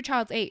know your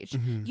child's age.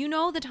 Mm-hmm. You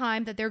know the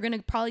time that they're going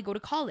to probably go to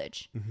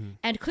college.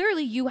 And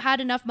clearly you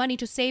had enough money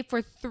to save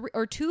for 3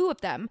 or 2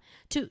 of them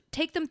to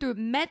take them through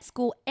med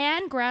school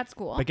and grad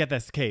school. But get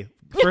this, okay.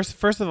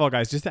 First of all,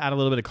 guys, just to add a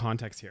little bit of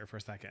context here for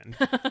a second.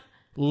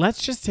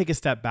 Let's just take a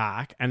step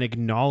back and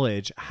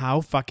acknowledge how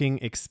fucking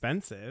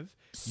expensive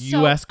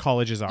U.S.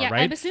 colleges are, yeah,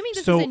 right? I'm assuming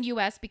this is in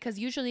U.S. because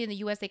usually in the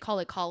U.S. they call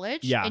it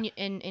college. Yeah. And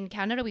in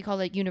Canada we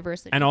call it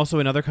university. And also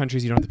in other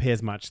countries, you don't have to pay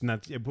as much, and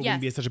it wouldn't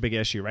be such a big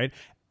issue, right?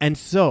 And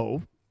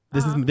so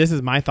this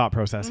is my thought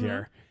process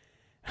here.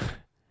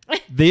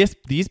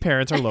 These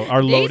parents are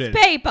loaded.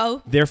 These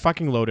people. They're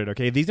fucking loaded.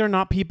 Okay, these are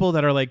not people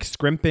that are like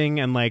scrimping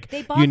and like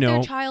They bought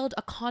their child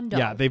a condo.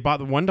 Yeah, they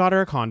bought one daughter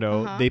a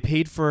condo. They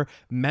paid for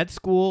med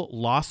school,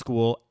 law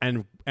school,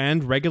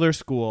 and regular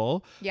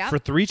school for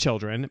 3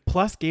 children,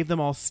 plus gave them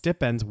all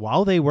stipends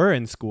while they were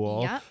in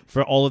school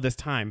for all of this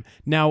time.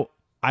 Now,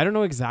 I don't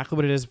know exactly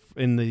what it is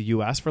in the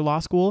US for law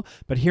school,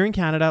 but here in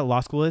Canada, law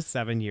school is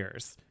 7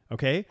 years.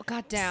 Okay?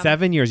 God damn.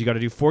 7 years. You got to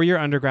do 4-year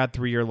undergrad,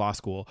 3-year law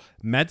school.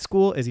 Med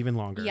school is even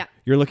longer. Yeah.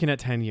 You're looking at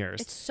 10 years.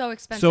 It's so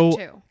expensive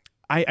too.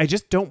 I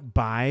just don't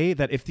buy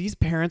that if these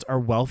parents are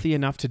wealthy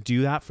enough to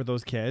do that for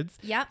those kids,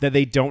 that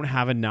they don't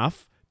have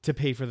enough to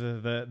pay for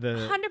the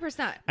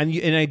 100%.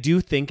 And I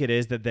do think it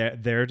is that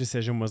their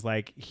decision was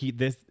like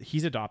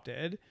he's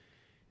adopted.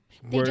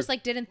 They just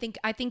like didn't think.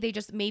 I think they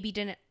just maybe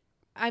didn't.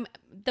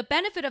 The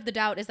benefit of the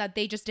doubt is that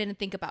they just didn't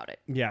think about it.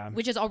 Yeah.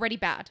 Which is already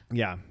bad.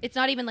 Yeah. It's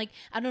not even like,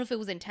 I don't know if it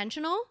was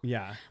intentional.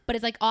 Yeah. But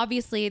it's like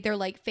obviously they're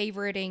like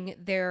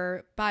favoriting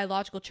their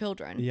biological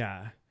children.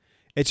 Yeah.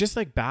 It's just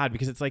like bad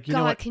because it's like, you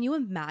know God, what? can you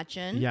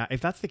imagine? Yeah, if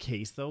that's the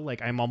case though,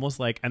 like I'm almost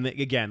like, and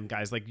again,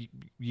 guys, like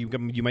you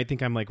might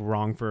think I'm like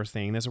wrong for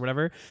saying this or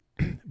whatever,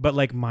 but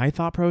like my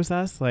thought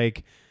process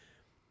like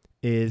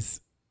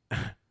is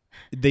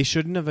they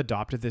shouldn't have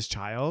adopted this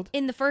child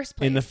in the first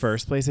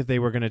place if they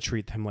were going to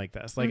treat him like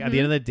this. Like at the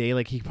end of the day,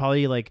 like he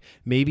probably like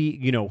maybe,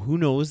 you know, who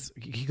knows,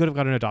 he could have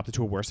gotten adopted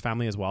to a worse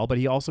family as well, but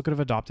he also could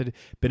have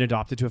been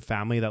adopted to a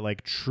family that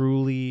like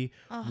truly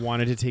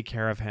wanted to take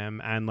care of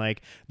him. And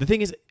like the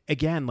thing is,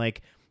 again,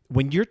 like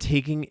when you're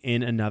taking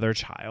in another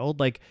child,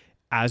 like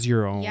as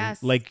your own,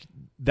 like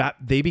that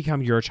they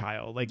become your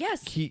child. Like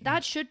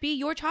that should be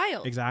your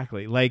child.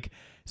 Exactly. Like,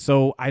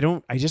 so I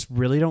just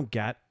really don't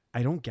get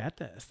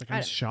this. Like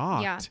I'm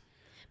shocked. Yeah.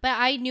 But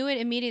I knew it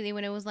immediately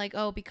when it was like,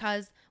 oh,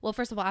 because, well,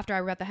 first of all, after I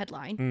read the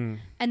headline,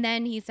 and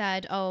then he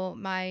said, oh,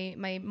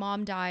 my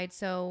mom died,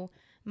 so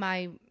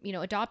my, you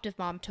know, adoptive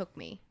mom took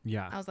me.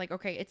 Yeah. I was like,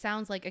 okay, it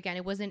sounds like, again,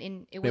 it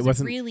wasn't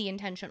really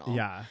intentional.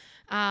 Yeah.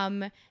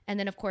 And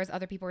then of course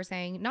other people were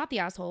saying, not the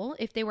asshole,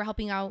 if they were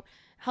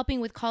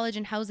helping with college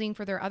and housing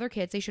for their other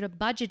kids, they should have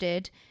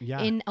budgeted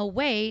in a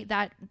way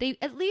that they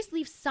at least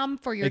leave some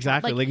for your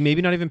exactly child. like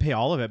maybe not even pay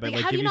all of it, but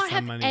like how do give you not some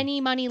have money. any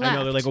money left? I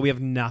know, they're like, well, we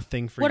have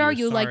nothing for you. What are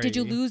you, sorry. like, did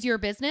you lose your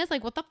business?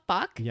 Like, what the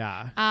fuck?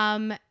 Yeah.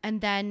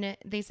 And then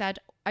they said,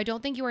 I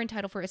don't think you are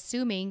entitled for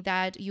assuming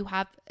that you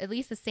have at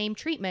least the same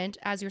treatment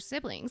as your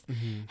siblings.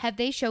 Have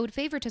they showed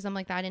favoritism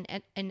like that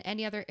in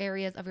any other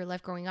areas of your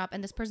life growing up?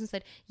 And this person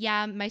said,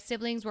 yeah, my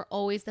siblings were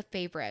always the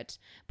favorite,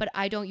 but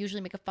I don't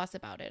usually make a fuss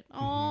about it.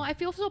 Oh, I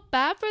feel so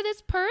bad for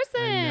this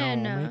person. I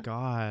know. Oh my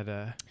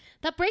God.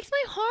 That breaks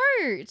my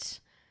heart.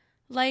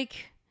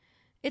 Like,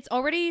 it's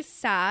already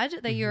sad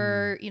that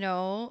you're, you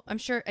know, I'm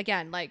sure,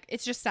 again, like,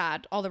 it's just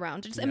sad all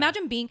around. Just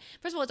imagine being,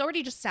 first of all, it's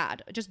already just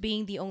sad, just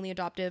being the only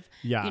adoptive,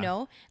 you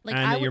know? Like,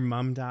 and that your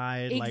mom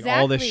died, like,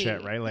 all this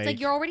shit, right? Like, it's like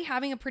you're already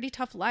having a pretty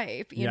tough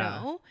life, you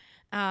know?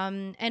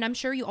 And I'm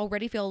sure you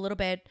already feel a little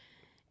bit,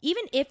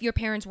 even if your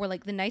parents were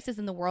like the nicest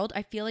in the world,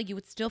 I feel like you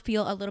would still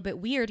feel a little bit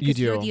weird because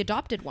you're the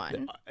adopted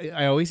one.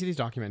 I always see these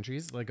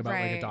documentaries like about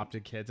like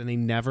adopted kids, and they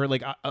never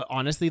like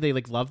honestly they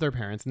like love their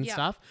parents and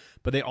stuff,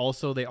 but they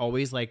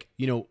always like,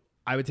 you know,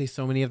 I would say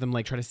so many of them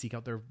like try to seek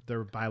out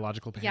their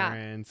biological Yeah.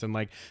 parents, and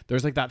like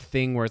there's like that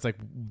thing where it's like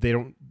they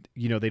don't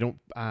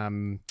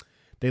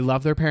they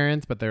love their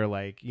parents, but they're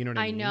like, you know what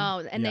I mean?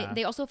 know. And Yeah.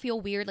 they also feel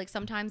weird. Like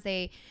sometimes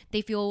they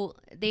feel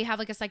they have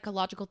like a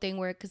psychological thing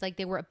where, cause like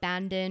they were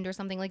abandoned or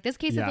something. Like this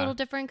case is a Yeah. little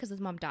different cause his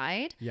mom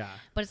died. Yeah.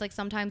 But it's like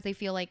sometimes they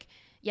feel like,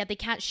 yeah, they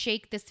can't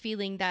shake this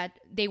feeling that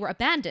they were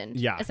abandoned.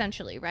 Yeah.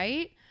 Essentially.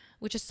 Right.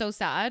 Which is so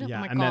sad. Yeah.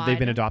 Oh my and God. that they've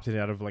been adopted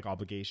out of like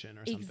obligation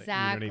or something.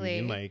 Exactly. You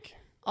know what I mean? Like,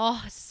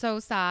 Oh, so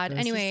sad. This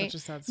is Anyway, such a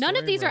sad none of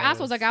story, these are Rose.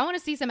 assholes. Like I want to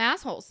see some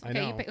assholes. I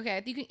Okay. know.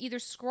 Okay. You can either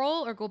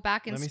scroll or go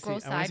back and let me see. scroll I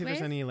want to see if sideways.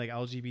 there's any like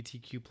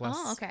LGBTQ plus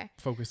Oh, okay.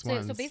 focused So,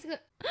 ones. so basically,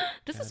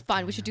 this is God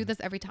fun. We should do damn. this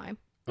every time.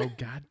 Oh,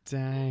 god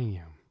damn.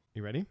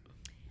 You ready?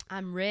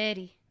 I'm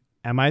ready.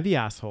 Am I the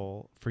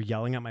asshole for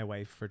yelling at my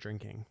wife for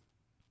drinking?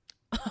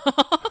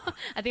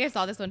 I think I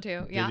saw this one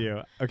too. Yeah. Did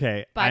you?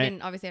 Okay. But I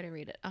didn't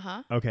read it.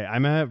 Uh-huh. Okay.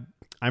 I'm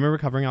a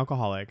recovering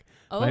alcoholic.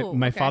 Oh,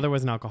 my okay. father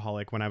was an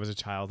alcoholic when I was a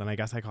child, and I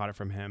guess I caught it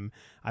from him.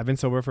 I've been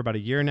sober for about a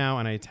year now,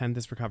 and I attend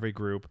this recovery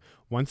group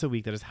once a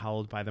week that is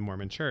held by the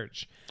Mormon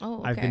Church. Oh,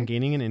 okay. I've been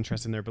gaining an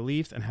interest in their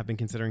beliefs and have been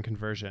considering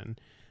conversion.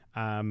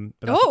 But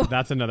Oh.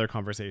 that's another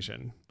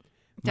conversation.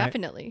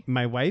 Definitely.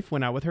 My wife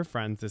went out with her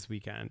friends this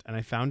weekend, and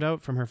I found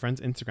out from her friend's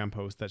Instagram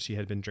post that she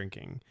had been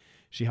drinking.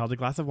 She held a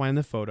glass of wine in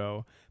the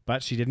photo,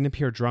 but she didn't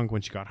appear drunk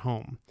when she got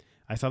home.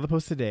 I saw the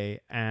post today,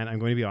 and I'm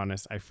going to be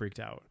honest, I freaked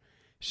out.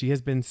 She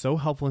has been so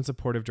helpful and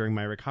supportive during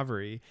my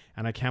recovery,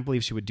 and I can't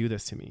believe she would do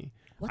this to me.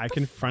 I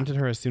confronted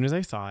her as soon as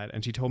I saw it,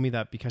 and she told me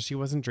that because she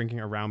wasn't drinking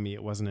around me,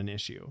 it wasn't an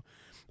issue.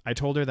 I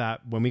told her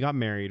that when we got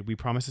married, we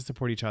promised to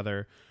support each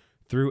other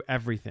through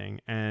everything,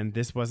 and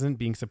this wasn't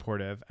being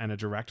supportive and a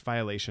direct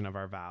violation of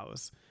our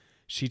vows.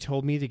 She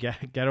told me to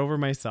get over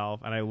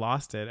myself, and I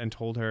lost it and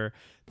told her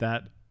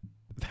that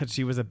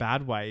she was a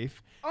bad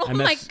wife. Oh and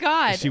my that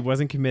God. She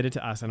wasn't committed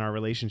to us and our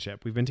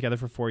relationship. We've been together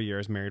for 4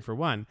 years, married for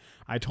 1.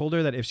 I told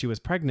her that if she was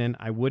pregnant,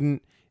 I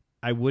wouldn't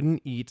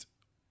eat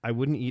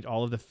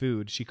all of the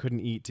food she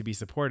couldn't eat to be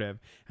supportive.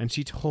 And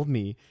she told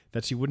me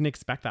that she wouldn't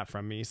expect that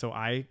from me. So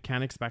I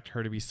can't expect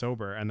her to be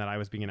sober and that I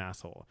was being an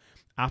asshole.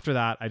 After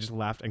that, I just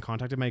left and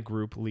contacted my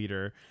group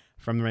leader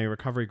from my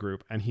recovery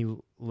group, and he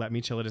let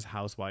me chill at his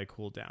house while I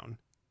cooled down.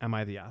 Am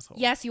I the asshole?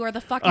 Yes, you are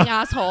the fucking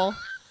asshole.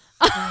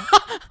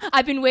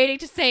 I've been waiting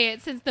to say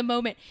it since the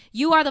moment.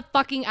 You are the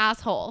fucking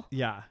asshole.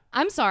 Yeah.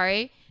 I'm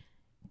sorry.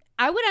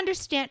 I would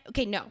understand.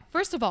 Okay, no.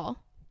 First of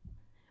all,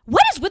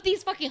 what is with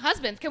these fucking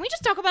husbands? Can we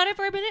just talk about it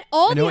for a minute?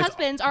 All I know the it's-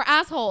 husbands are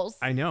assholes.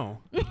 I know.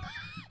 Do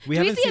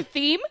we see a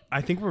theme?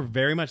 I think we're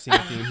very much seeing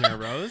a theme here,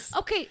 Rose.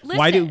 Okay,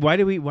 listen. Why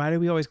do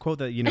we always quote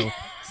that,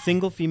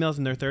 single females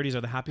in their 30s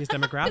are the happiest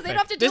demographic? Because they don't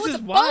have to deal with the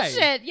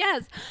bullshit.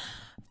 Yes.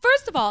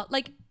 First of all,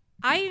 like,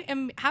 I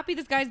am happy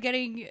this guy's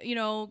getting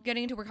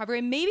into recovery.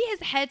 And maybe his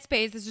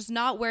headspace is just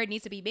not where it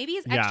needs to be. Maybe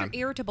he's extra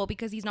irritable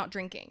because he's not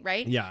drinking,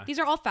 right? Yeah. These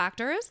are all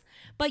factors.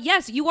 But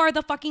yes, you are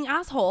the fucking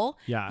asshole.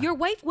 Yeah. Your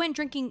wife went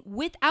drinking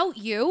without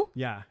you.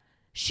 Yeah.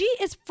 She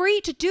is free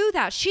to do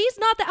that. She's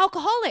not the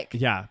alcoholic.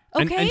 Yeah.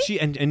 Okay.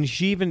 And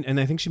she even, and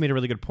I think she made a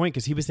really good point,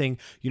 because he was saying,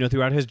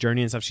 throughout his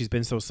journey and stuff, she's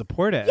been so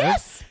supportive.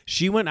 Yes.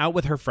 She went out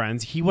with her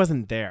friends. He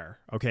wasn't there.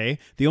 Okay.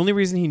 The only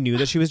reason he knew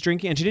that she was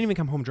drinking, and she didn't even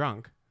come home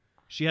drunk.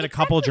 She had a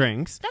couple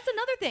drinks, That's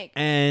another thing.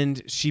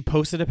 and she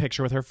posted a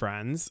picture with her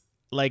friends.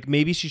 Like,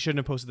 maybe she shouldn't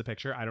have posted the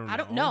picture. I don't know. I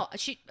don't know.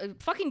 She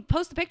fucking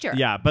post the picture.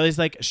 Yeah, but it's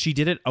like she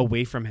did it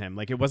away from him.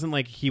 Like, it wasn't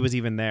like he was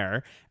even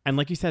there. And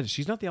like you said,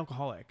 she's not the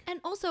alcoholic.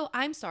 And also,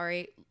 I'm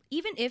sorry,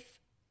 even if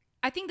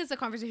I think this is a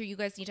conversation you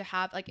guys need to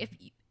have, like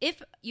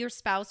if your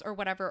spouse or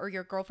whatever, or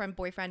your girlfriend,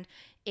 boyfriend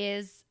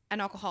is an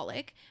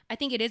alcoholic, I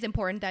think it is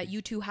important that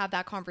you two have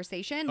that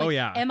conversation. Like, Oh,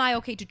 yeah. am I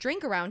okay to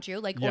drink around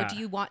you? Like, Yeah. or do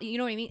you want, you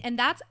know what I mean? And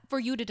that's for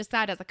you to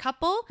decide as a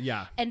couple.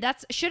 Yeah. And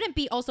that's shouldn't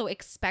be also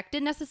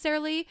expected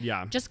necessarily.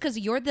 Yeah. Just because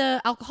you're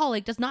the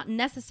alcoholic does not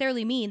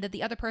necessarily mean that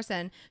the other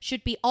person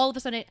should be all of a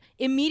sudden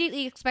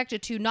immediately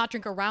expected to not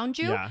drink around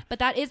you. Yeah. But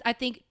that is, I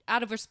think,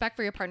 out of respect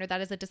for your partner,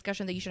 that is a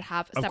discussion that you should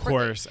have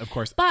separately. Of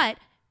course. But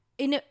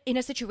in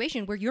a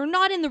situation where you're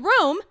not in the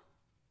room,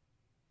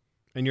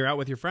 And you're out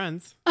with your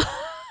friends.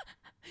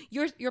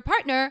 your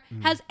partner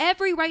has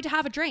every right to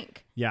have a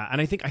drink. Yeah,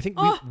 and I think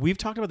we've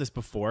talked about this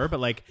before, but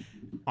like,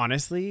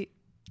 honestly,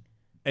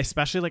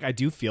 especially like, I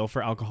do feel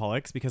for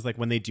alcoholics, because like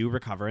when they do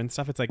recover and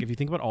stuff, it's like, if you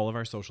think about all of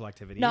our social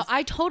activities, No,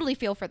 I totally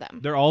feel for them.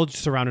 they're all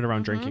surrounded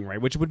around drinking, right?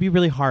 Which would be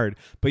really hard.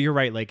 But you're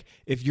right. Like,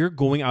 if you're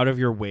going out of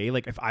your way,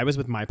 like if I was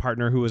with my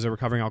partner who was a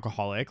recovering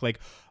alcoholic, like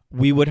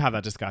we would have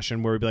that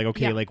discussion where we'd be like,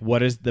 okay, Yeah. like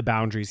what is the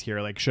boundaries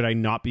here? Like, should I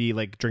not be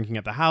like drinking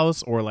at the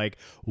house, or like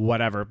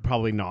whatever?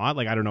 Probably not.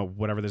 Like, I don't know,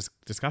 whatever this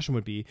discussion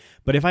would be.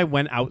 But if I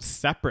went out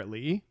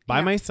separately by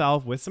Yeah.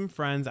 myself with some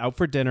friends out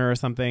for dinner or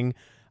something,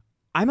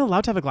 I'm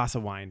allowed to have a glass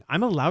of wine.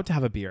 I'm allowed to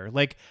have a beer.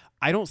 Like,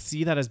 I don't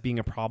see that as being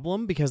a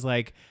problem, because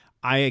like,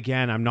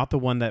 I'm not the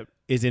one that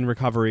is in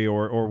recovery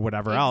or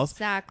whatever else.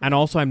 Exactly. And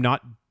also, I'm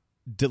not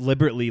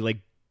deliberately like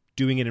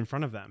doing it in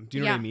front of them. Do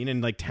you know what I Yeah. mean?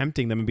 And like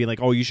tempting them and being like,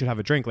 oh, you should have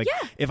a drink. Like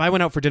if I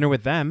went out for dinner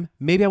with them,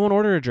 maybe I won't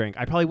order a drink.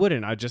 I probably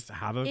wouldn't. I'd just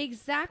have a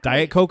Exactly.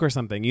 Diet Coke or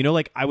something. You know,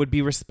 like I would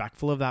be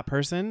respectful of that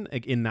person,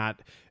 like in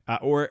that,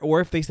 or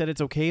if they said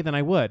it's okay, then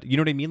I would. You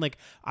know what I mean? Like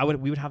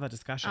we would have that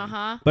discussion.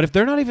 But if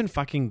they're not even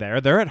fucking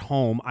there, they're at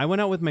home. I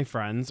went out with my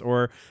friends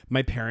or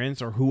my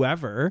parents or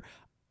whoever.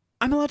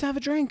 I'm allowed to have a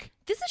drink.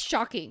 This is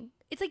shocking.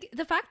 It's like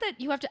the fact that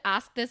you have to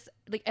ask this,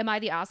 like, am I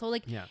the asshole?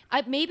 Like, Yeah.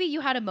 maybe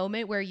you had a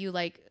moment where you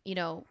like, you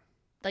know,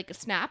 like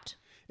snapped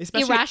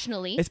Especially,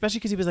 irrationally. Especially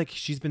because he was like,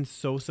 she's been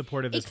so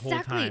supportive this whole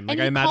time. Like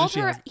And I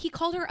imagine he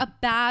called her a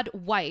bad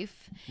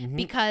wife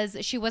because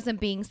she wasn't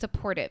being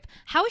supportive.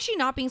 How is she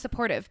not being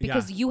supportive?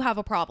 Because you have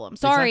a problem.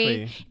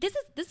 Sorry. Exactly. This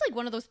is like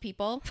one of those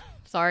people,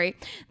 sorry,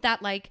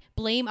 that like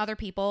blame other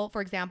people.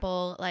 For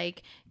example,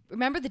 like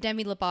remember the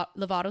Demi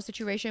Lovato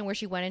situation where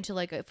she went into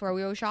like a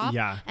froyo shop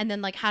and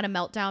then like had a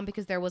meltdown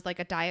because there was like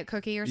a diet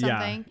cookie or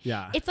something.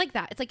 Yeah. It's like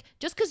that. It's like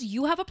just because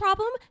you have a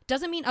problem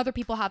doesn't mean other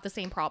people have the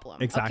same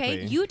problem. Exactly.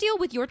 Okay. You deal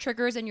with your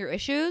triggers and your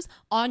issues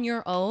on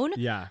your own.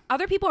 Yeah.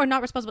 Other people are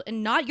not responsible,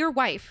 and not your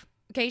wife.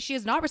 Okay. She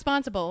is not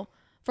responsible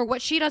for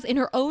what she does in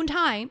her own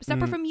time,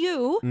 separate from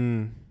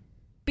you.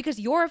 Because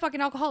you're a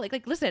fucking alcoholic.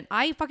 Like, listen,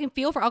 I fucking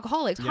feel for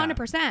alcoholics,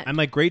 100%. And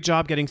like, great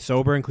job getting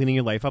sober and cleaning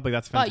your life up. Like,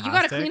 that's fantastic. You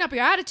got to clean up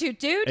your attitude,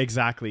 dude.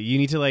 Exactly. You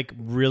need to like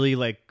really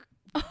like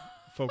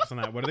focus on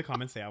that. What do the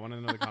comments say? I want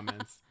to know the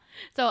comments.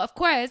 So, of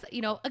course,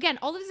 you know, again,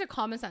 all of these are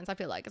common sense, I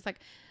feel like. It's like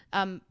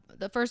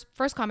the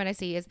first comment I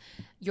see is,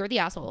 you're the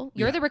asshole.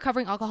 You're the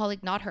recovering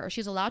alcoholic, not her.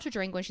 She's allowed to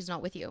drink when she's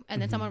not with you.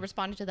 And then someone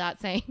responded to that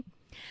saying,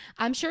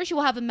 I'm sure she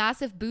will have a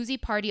massive boozy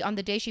party on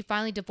the day she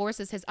finally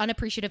divorces his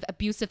unappreciative,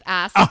 abusive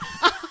ass.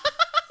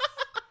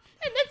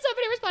 And then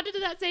somebody responded to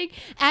that saying,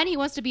 and he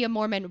wants to be a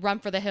Mormon, run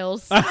for the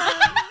hills. Oh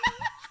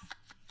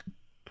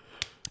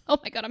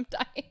my God, I'm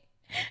dying.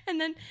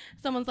 And then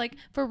someone's like,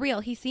 for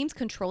real, he seems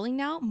controlling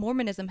now.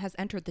 Mormonism has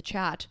entered the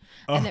chat.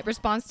 And it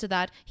responds to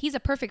that, he's a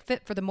perfect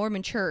fit for the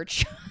Mormon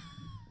church.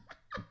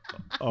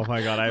 Oh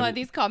my God. Well,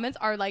 these comments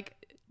are like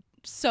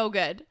so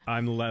good.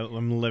 I'm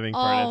living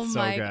for it. It's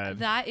so good. God.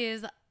 That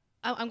is,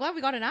 I'm glad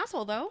we got an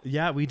asshole though.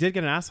 Yeah, we did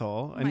get an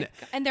asshole.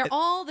 And they're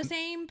all the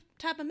same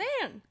type of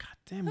man. God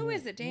damn. Who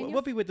is it, Daniel?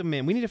 What be with the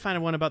man? We need to find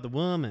one about the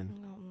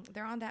woman.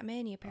 They're on that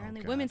many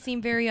apparently. God. Women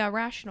seem very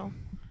rational.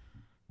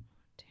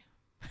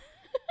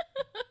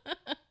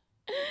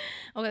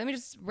 Okay, let me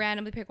just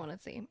randomly pick one.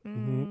 Let's see.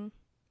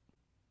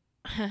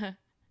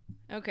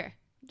 Okay,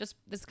 this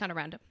is kind of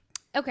random.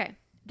 Okay,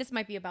 this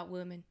might be about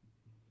women.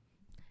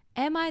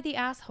 Am I the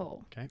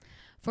asshole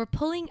for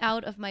pulling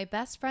out of my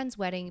best friend's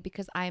wedding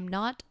because I am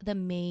not the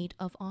maid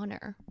of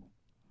honor?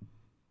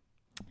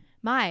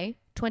 My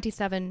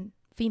 27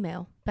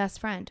 female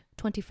best friend,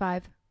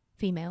 25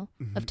 female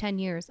of 10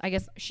 years. I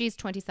guess she's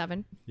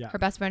 27. Yeah. Her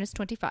best friend is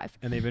 25.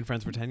 And they've been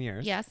friends for 10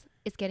 years. Yes,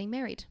 is getting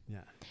married. Yeah.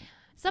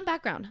 Some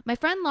background. My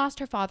friend lost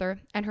her father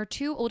and her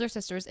two older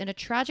sisters in a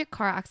tragic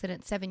car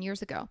accident 7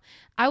 years ago.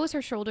 I was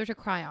her shoulder to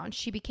cry on.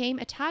 She became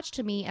attached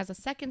to me as a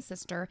second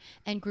sister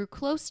and grew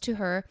close to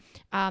her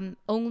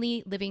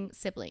only living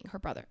sibling, her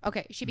brother.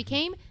 Okay, she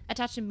became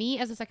attached to me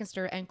as a second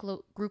sister and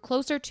grew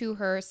closer to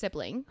her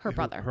sibling, her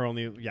brother. Her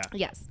only, yeah.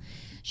 Yes.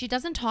 She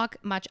doesn't talk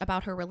much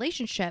about her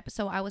relationship,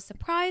 so I was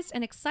surprised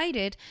and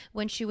excited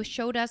when she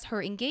showed us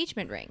her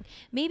engagement ring.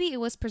 Maybe it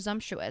was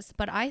presumptuous,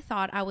 but I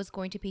thought I was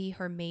going to be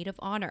her maid of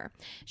honor.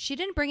 She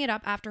didn't bring it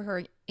up after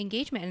her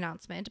engagement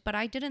announcement, but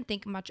I didn't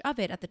think much of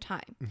it at the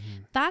time.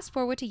 Fast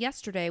forward to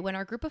yesterday when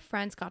our group of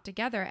friends got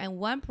together and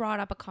one brought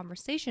up a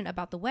conversation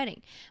about the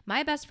wedding.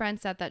 My best friend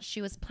said that she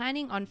was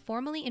planning on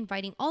formally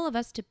inviting all of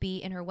us to be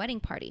in her wedding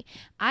party.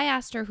 I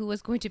asked her who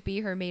was going to be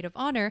her maid of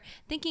honor,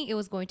 thinking it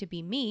was going to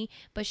be me,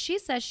 but she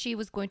said she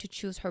was going to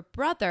choose her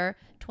brother,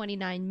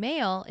 29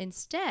 male,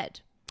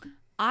 instead.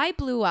 I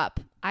blew up.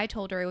 I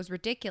told her it was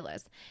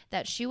ridiculous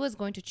that she was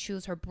going to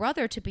choose her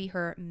brother to be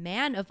her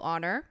man of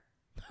honor.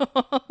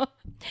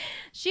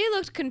 She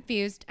looked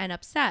confused and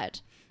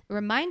upset,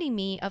 reminding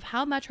me of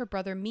how much her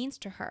brother means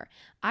to her.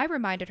 I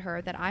reminded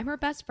her that I'm her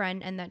best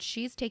friend and that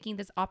she's taking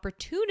this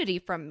opportunity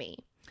from me.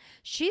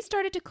 She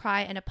started to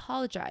cry and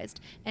apologized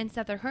and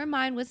said that her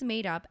mind was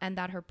made up and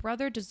that her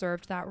brother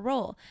deserved that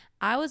role.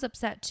 I was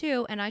upset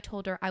too, and I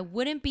told her I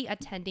wouldn't be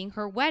attending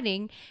her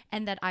wedding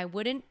and that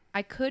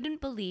I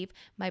couldn't believe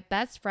my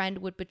best friend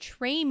would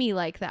betray me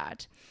like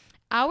that.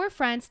 Our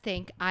friends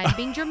think I'm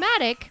being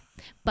dramatic,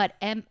 but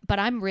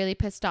I'm really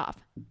pissed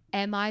off.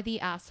 Am I the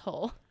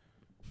asshole?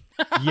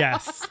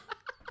 Yes.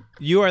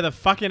 You are the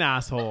fucking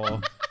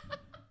asshole.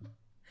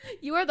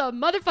 You are the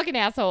motherfucking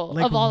asshole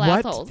Like, of all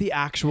what assholes. The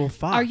actual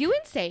fuck? Are you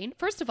insane?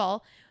 First of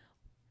all,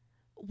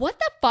 what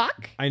the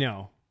fuck? I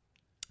know.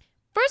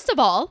 First of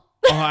all,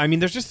 Oh, I mean,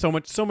 there's just so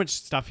much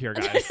stuff here,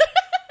 guys.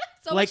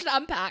 so Like, much to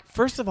unpack.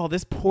 First of all,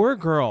 this poor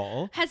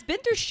girl Has been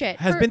through shit.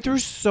 has been through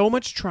so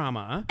much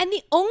trauma. And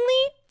the only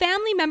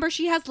family member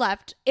she has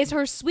left is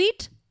her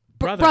sweet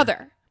Brother.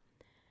 brother.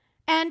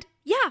 And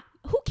yeah,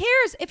 who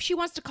cares if she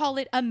wants to call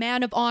it a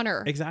man of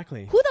honor?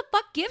 Exactly. Who the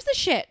fuck gives a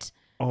shit?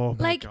 Oh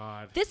my like,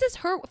 God. this is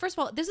her. First of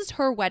all, this is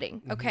her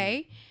wedding,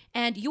 okay?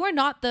 And you are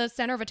not the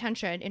center of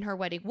attention in her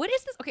wedding. What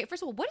is this? Okay,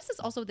 first of all, what is this?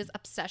 Also, this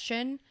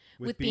obsession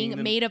with being the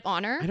maid of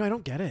honor. I know, I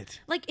don't get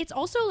it. Like, it's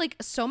also like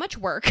so much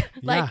work.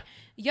 Like, Yeah.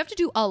 you have to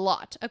do a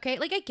lot. Okay,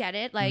 like I get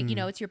it. Like, you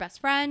know, it's your best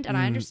friend, and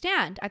I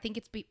understand. I think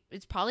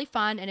it's probably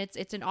fun, and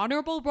it's an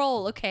honorable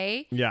role.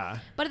 Okay, Yeah.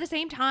 but at the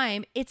same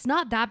time, it's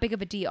not that big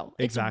of a deal.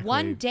 Exactly. It's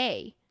one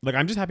day. Like,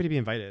 I'm just happy to be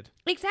invited.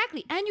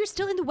 Exactly, and you're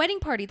still in the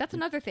wedding party. That's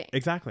another thing.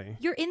 Exactly.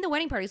 You're in the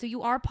wedding party, so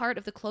you are part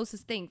of the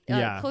closest thing,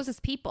 Yeah.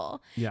 closest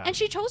people. Yeah. And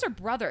she chose her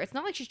brother. It's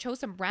not like she chose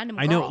some random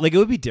girl. I know, like, it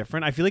would be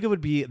different. I feel like it would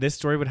be, this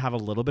story would have a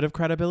little bit of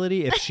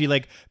credibility if she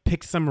like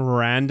picked some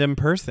random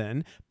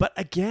person. But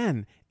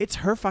again, it's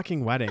her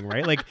fucking wedding,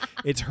 right? Like,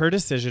 it's her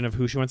decision of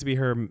who she wants to be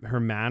her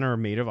man or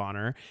maid of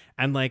honor.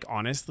 And like,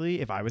 honestly,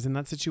 if I was in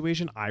that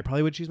situation, I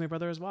probably would choose my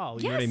brother as well.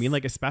 You know what I Yes. mean?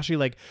 Like, especially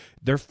like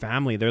their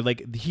family. They're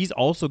like, he's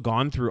also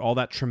gone through all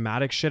that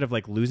traumatic shit of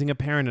like losing a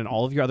parent and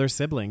all of your other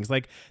siblings.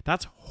 Like,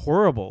 that's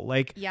horrible.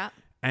 Like, Yeah.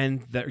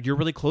 and that you're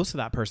really close to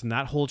that person.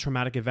 That whole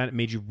traumatic event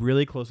made you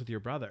really close with your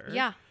brother.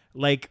 Yeah.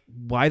 Like,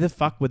 why the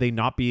fuck would they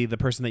not be the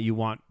person that you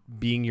want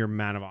being your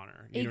man of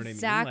honor? You know what I mean?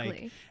 Exactly.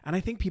 Like, and I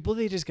think people,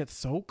 they just get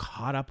so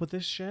caught up with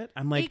this shit.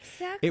 I'm like,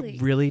 Exactly.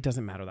 it really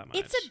doesn't matter that much.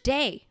 It's a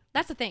day.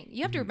 That's the thing.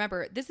 You have to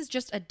remember, this is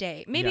just a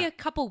day. Maybe Yeah. a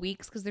couple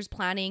weeks because there's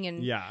planning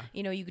and, Yeah.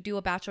 you know, you could do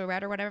a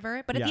bachelorette or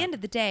whatever. But at the Yeah. end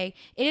of the day,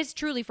 it is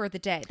truly for the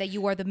day that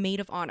you are the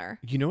maid of honor.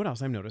 You know what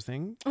else I'm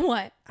noticing?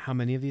 What? How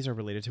many of these are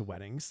related to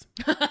weddings?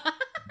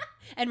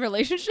 And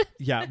relationships?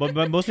 Yeah, but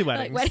mostly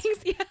weddings. Like weddings?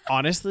 Yeah.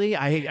 Honestly,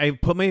 I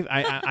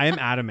am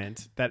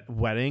adamant that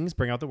weddings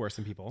bring out the worst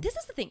in people. This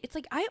is the thing. It's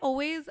like I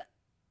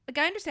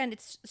understand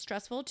it's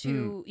stressful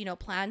to, you know,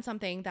 plan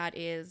something that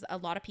is a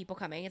lot of people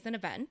coming. It's an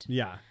event.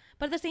 Yeah.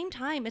 But at the same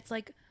time, it's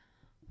like,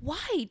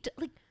 why?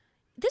 Like,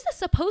 this is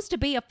supposed to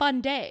be a fun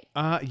day.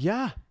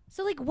 Yeah.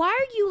 So, like, why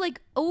are you,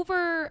 like,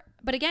 over...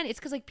 But again, it's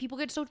because, like, people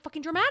get so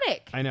fucking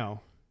dramatic. I know.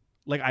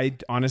 Like, I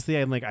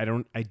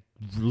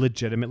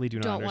legitimately do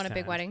not Don't want a understand.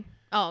 big wedding.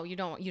 Oh, you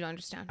don't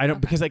understand. I don't,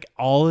 Okay. because like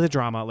all of the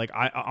drama, like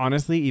I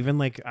honestly, even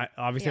like,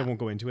 obviously I Yeah. won't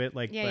go into it,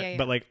 like, Yeah.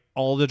 but like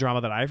all the drama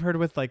that I've heard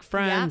with like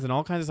friends Yeah. and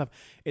all kinds of stuff,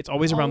 it's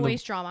always around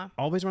Always drama.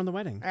 always around the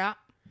wedding. Yeah.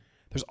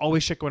 There's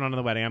always shit going on in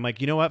the wedding. I'm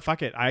like, you know what?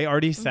 Fuck it. I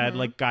already said,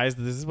 like, guys,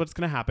 this is what's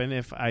going to happen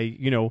if I,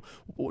 you know,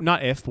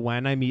 not if,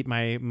 when I meet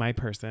my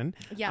person.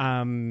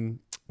 Yeah.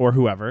 Or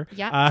whoever.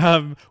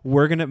 Yeah.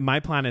 My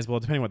plan is,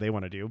 well, depending on what they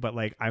want to do, but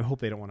like, I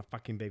hope they don't want a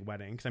fucking big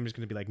wedding because I'm just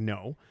going to be like,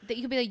 no. That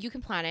you can be like, you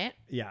can plan it.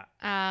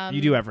 Yeah.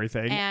 You do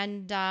everything.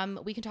 And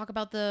we can talk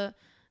about the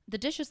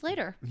dishes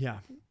later. Yeah.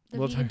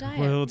 The vegan diet.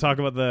 We'll talk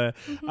about the,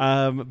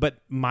 but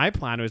my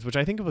plan was, which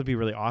I think would be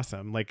really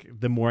awesome. Like,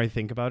 the more I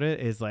think about it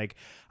is like,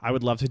 I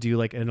would love to do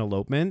like an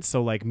elopement.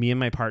 So like me and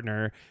my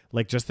partner,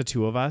 like just the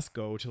two of us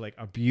go to like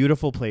a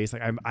beautiful place.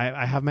 Like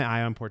I have my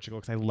eye on Portugal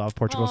because I love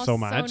Portugal so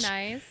much. So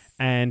nice.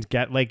 And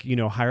get like, you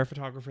know, hire a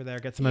photographer there,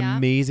 get some Yeah.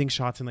 amazing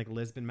shots in like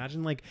Lisbon.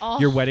 Imagine like Oh.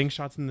 your wedding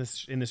shots in the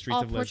streets of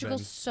Portugal's Lisbon.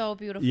 so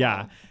beautiful.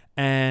 Yeah.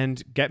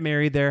 And get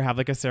married there, have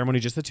like a ceremony,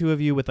 just the two of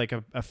you with like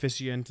a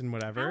officiant and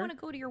whatever. I want to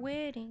go to your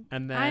wedding.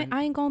 And then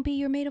I ain't gonna be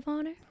your maid of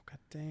honor. God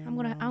damn,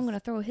 I'm gonna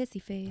throw a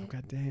hissy fit.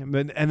 God damn.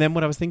 And then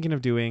what I was thinking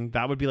of doing,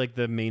 that would be like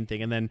the main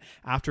thing. And then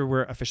after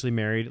we're officially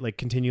married, like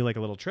continue like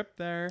a little trip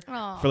there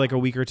for like a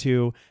week or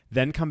two,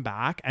 then come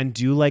back and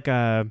do like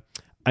a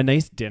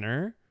nice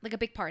dinner. Like a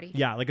big party.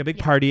 Yeah, like a big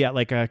party at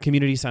like a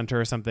community center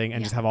or something,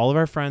 and Yeah. just have all of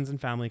our friends and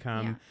family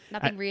come. Yeah.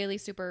 Nothing really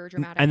super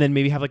dramatic. And then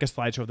maybe have like a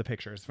slideshow of the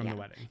pictures from Yeah. the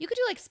wedding. You could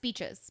do like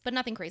speeches, but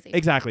nothing crazy.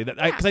 Exactly.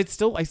 Because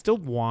Yeah. I still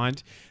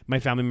want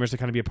my family members to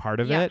kind of be a part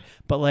of Yeah. it.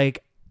 But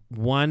like,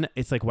 one,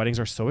 it's like weddings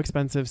are so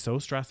expensive, so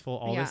stressful,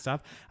 all Yeah. this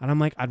stuff. And I'm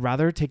like, I'd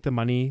rather take the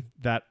money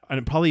that,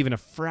 and probably even a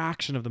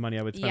fraction of the money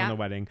I would spend Yeah. on the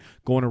wedding,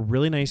 go on a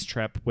really nice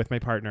trip with my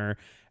partner,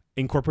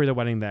 incorporate the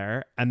wedding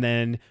there, and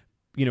then,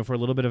 you know, for a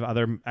little bit of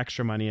other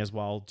extra money as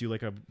well, do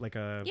like a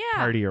Yeah.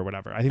 party or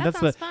whatever. I think That that's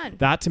sounds fun.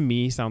 that to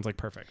me sounds like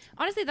perfect.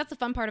 Honestly, that's the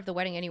fun part of the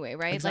wedding anyway,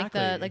 right?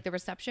 Exactly. Like the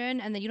reception,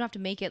 and then you don't have to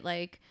make it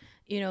like,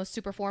 you know,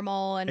 super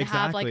formal and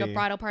have like a Exactly.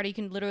 bridal party. You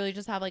can literally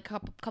just have like a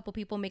couple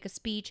people make a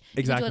speech. You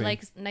Exactly. can do a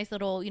like nice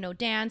little, you know,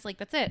 dance. Like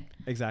that's it.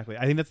 Exactly.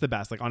 I think that's the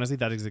best. Like, honestly,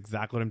 that is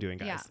exactly what I'm doing,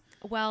 guys. Yeah.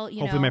 Well, you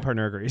Hopefully know, my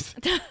partner agrees.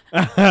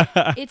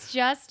 it's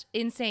just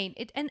insane.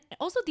 And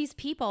also these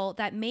people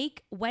that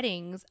make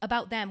weddings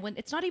about them when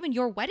it's not even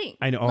your wedding.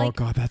 I know. Like,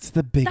 oh God, that's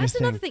the biggest that's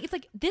another thing. thing. It's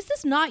like, this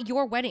is not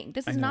your wedding.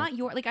 This is know. not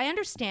your, like, I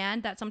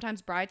understand that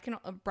sometimes brides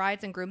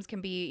and grooms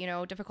can be, you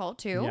know, difficult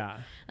too. Yeah.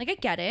 Like, I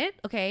get it.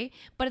 Okay.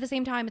 But at the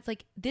same time, it's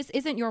like, this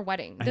isn't your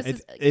wedding.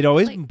 This It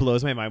always like,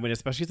 blows my mind when,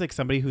 especially it's like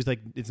somebody who's like,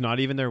 it's not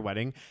even their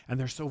wedding and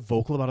they're so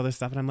vocal about all this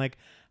stuff. And I'm like,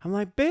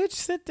 bitch,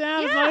 sit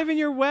down. It's Yeah. not even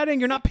your wedding.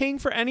 You're not paying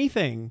for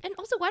anything. and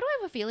also, why do I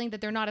have a feeling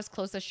that they're not as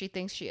close as she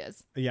thinks she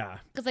is? Yeah.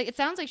 Because like, it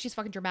sounds like she's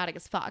fucking dramatic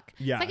as fuck.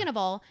 Yeah. Second of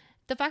all,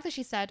 the fact that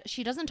she said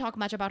she doesn't talk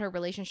much about her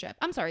relationship.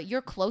 I'm sorry,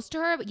 you're close to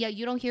her, but yet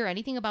you don't hear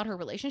anything about her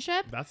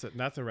relationship. That's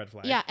a red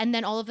flag. Yeah, and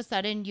then all of a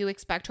sudden you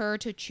expect her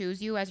to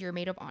choose you as your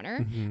maid of honor.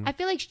 Mm-hmm. I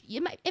feel like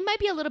it might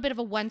be a little bit of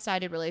a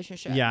one-sided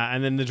relationship. Yeah,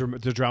 and then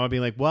the drama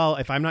being like, well,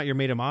 if I'm not your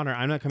maid of honor,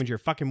 I'm not coming to your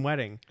fucking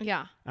wedding.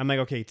 Yeah. I'm like,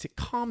 okay,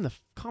 calm the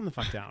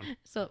fuck down.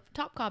 So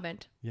top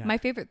comment. Yeah. My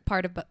favorite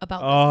part about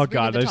Oh this is really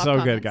God, the they're top so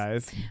comments. good,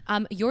 guys.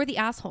 You're the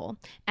asshole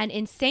and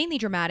insanely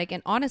dramatic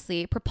and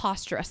honestly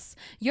preposterous.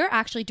 You're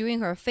actually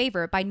doing her a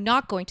favor by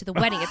not going to the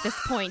wedding at this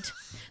point.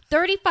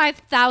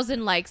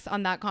 35,000 likes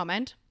on that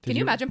comment. Can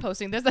you imagine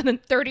posting this and then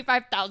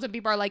 35,000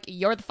 people are like,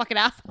 you're the fucking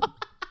asshole?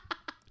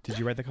 Did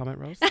you write the comment,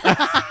 Rose?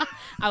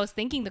 I was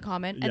thinking the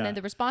comment, and Yeah. then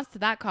the response to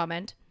that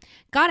comment,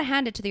 gotta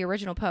hand it to the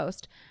original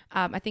post.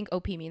 I think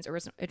OP means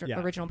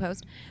original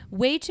post.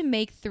 Way to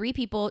make three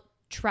people's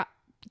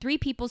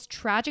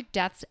tragic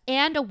deaths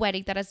and a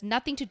wedding that has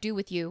nothing to do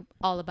with you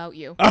all about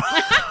you.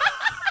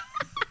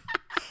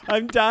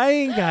 I'm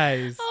dying,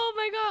 guys. Oh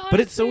my God. But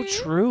it's so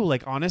honestly. true.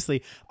 Like,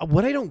 honestly,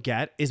 what I don't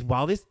get is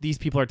while these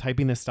people are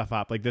typing this stuff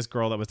up, like this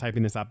girl that was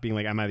typing this up being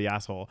like, am I the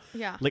asshole?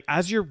 Yeah. Like,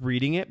 as you're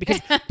reading it,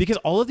 because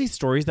all of these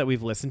stories that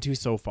we've listened to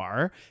so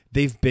far,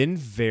 they've been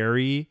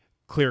very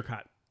clear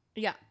cut.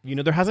 Yeah. You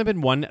know, there hasn't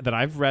been one that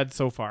I've read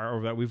so far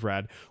or that we've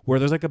read where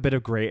there's like a bit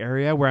of gray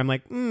area where I'm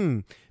like,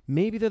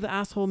 maybe they're the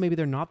asshole, maybe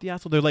they're not the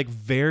asshole. They're like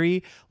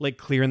very like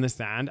clear in the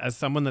sand as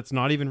someone that's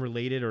not even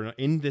related or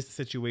in this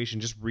situation,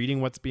 just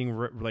reading what's being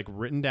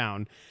written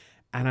down.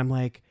 And I'm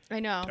like, I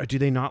know. do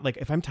they not like,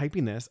 if I'm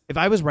typing this, if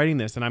I was writing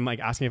this and I'm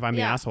like asking if I'm the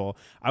Yeah. asshole,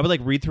 I would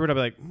like read through it. I'd be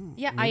like,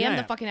 Yeah, I maybe am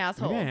the fucking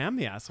asshole. Maybe I am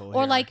the asshole.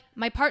 Or here. like,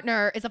 my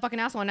partner is a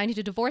fucking asshole and I need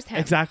to divorce him.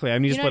 Exactly. I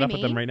need to You know split what up I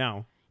with them mean? right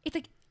now. It's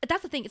like,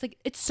 that's the thing. It's like,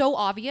 it's so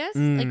obvious.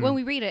 Like when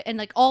we read it and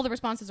like all the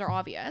responses are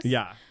obvious.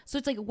 Yeah. So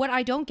it's like, what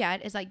I don't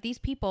get is like these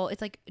people,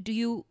 it's like, do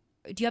you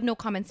have no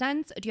common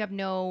sense? Do you have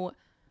no,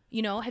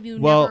 have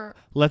you Well, never?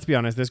 let's be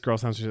honest. This girl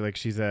sounds like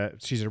she's a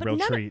But real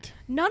treat.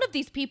 None of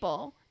these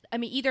people, I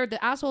mean, either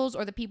the assholes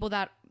or the people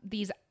that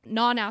these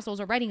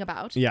non-assholes are writing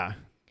about, Yeah,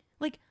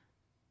 like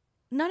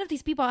none of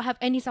these people have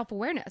any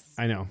self-awareness.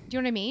 I know. Do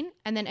you know what I mean?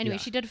 And then anyway,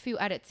 Yeah. she did a few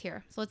edits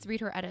here. So let's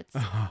read her edits.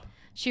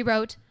 She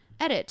wrote,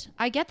 edit,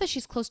 I get that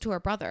she's close to her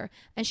brother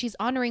and she's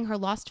honoring her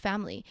lost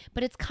family,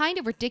 but it's kind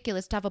of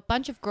ridiculous to have a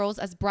bunch of girls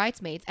as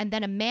bridesmaids and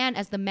then a man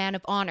as the man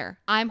of honor.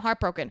 I'm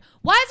heartbroken.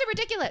 Why is it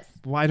ridiculous?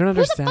 Well, I don't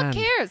Who understand. the fuck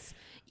cares?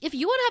 If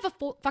you want to have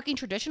a fucking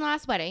traditional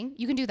ass wedding,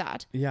 you can do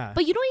that. Yeah.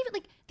 But you don't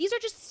even these are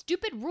just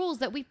stupid rules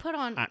that we put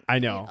on. I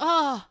know.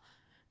 Oh,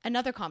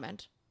 another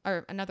comment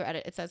or another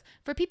edit. It says,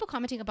 for people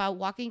commenting about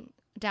walking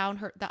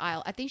down the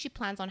aisle, I think she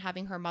plans on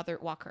having her mother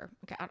walk her.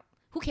 Okay.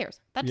 Who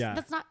cares?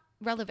 That's not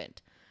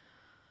relevant.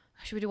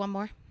 Should we do one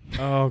more?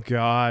 Oh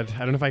God, I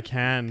don't know if I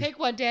can. Pick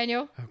one,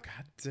 Daniel. Oh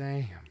God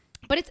damn.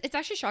 But it's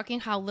actually shocking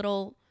how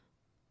little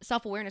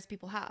self-awareness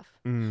people have,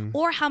 Mm.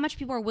 or how much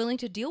people are willing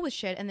to deal with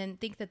shit and then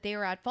think that they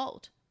are at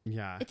fault.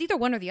 Yeah. It's either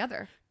one or the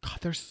other. God,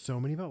 there's so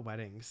many about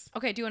weddings.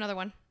 Okay, do another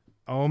one.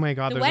 Oh my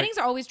God. The there's weddings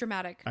are always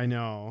dramatic. I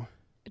know.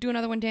 Do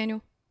another one,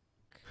 Daniel.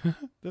 This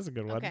is a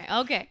good one.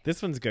 Okay.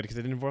 This one's good because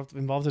it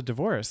involves a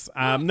divorce.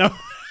 No.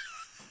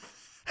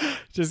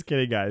 Just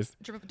kidding, guys.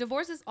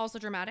 Divorce is also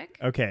dramatic.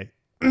 Okay.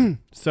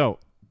 So,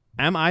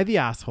 am I the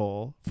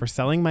asshole for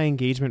selling my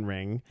engagement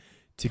ring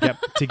to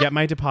get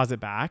my deposit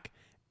back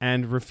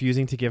and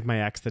refusing to give my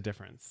ex the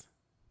difference?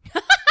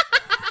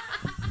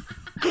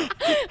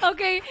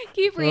 Okay,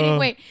 keep reading.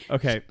 Wait.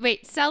 Okay.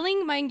 Wait,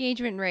 selling my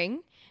engagement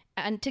ring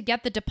and to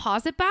get the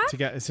deposit back?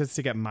 It says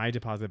to get my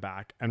deposit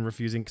back and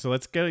refusing. So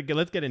let's get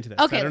into this.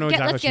 Okay, I don't know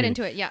exactly let's what you get mean.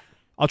 into it. Yeah.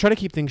 I'll try to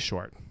keep things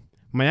short.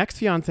 My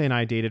ex-fiance and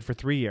I dated for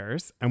 3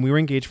 years and we were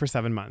engaged for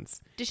 7 months.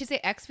 Did she say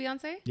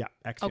ex-fiance? Yeah,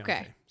 ex-fiance.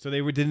 Okay. So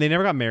they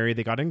never got married.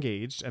 They got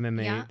engaged and then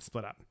they Yeah.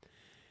 split up.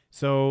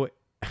 So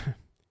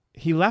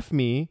he left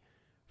me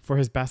for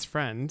his best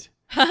friend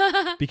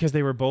because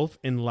they were both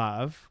in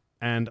love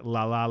and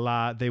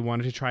they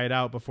wanted to try it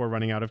out before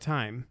running out of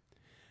time.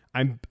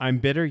 I'm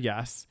bitter,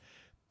 yes,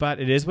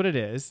 but it is what it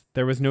is.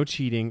 There was no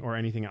cheating or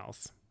anything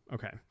else.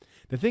 Okay.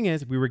 The thing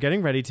is, we were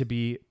getting ready to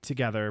be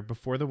together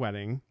before the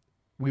wedding.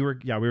 We were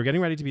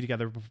getting ready to be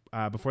together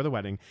before the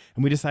wedding,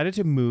 and we decided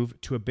to move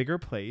to a bigger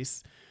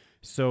place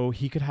so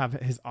he could have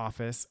his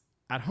office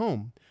at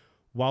home.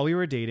 While we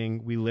were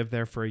dating, we lived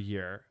there for a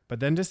year, but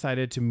then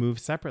decided to move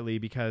separately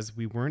because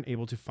we weren't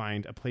able to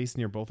find a place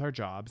near both our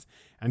jobs,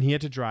 and he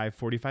had to drive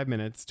 45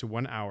 minutes to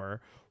 1 hour,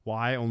 while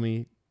I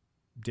only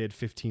did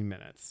 15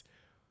 minutes.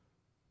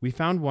 We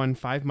found one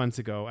 5 months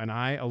ago, and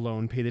I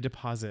alone paid the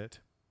deposit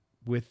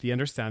with the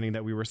understanding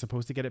that we were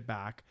supposed to get it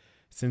back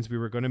since we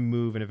were going to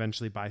move and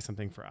eventually buy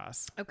something for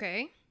us.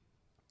 Okay.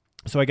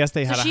 So I guess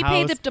they had a house. So she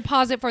paid the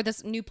deposit for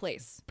this new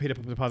place. Paid a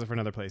deposit for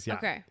another place, yeah.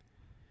 Okay.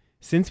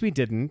 Since we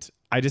didn't,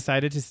 I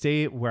decided to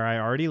stay where I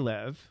already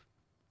live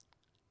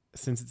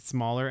since it's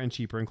smaller and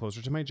cheaper and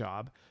closer to my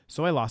job.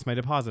 So I lost my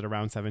deposit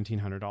around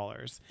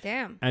 $1,700.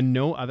 Damn. And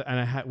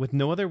with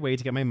no other way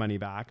to get my money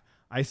back,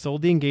 I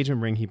sold the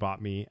engagement ring he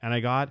bought me and I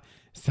got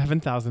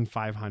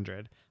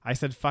 $7,500. I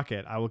said, fuck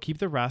it. I will keep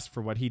the rest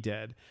for what he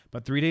did.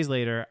 But 3 days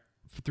later,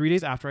 3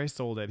 days after I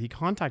sold it, he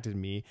contacted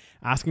me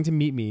asking to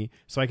meet me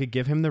so I could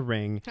give him the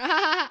ring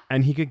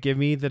and he could give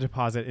me the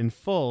deposit in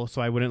full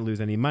so I wouldn't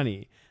lose any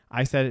money.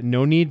 I said,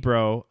 no need,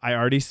 bro. I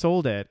already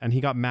sold it. And he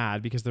got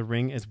mad because the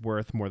ring is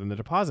worth more than the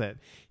deposit.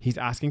 He's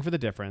asking for the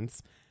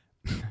difference.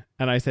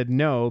 And I said,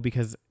 no,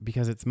 because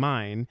it's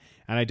mine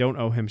and I don't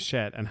owe him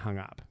shit, and hung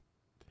up.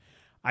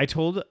 I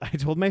told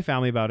my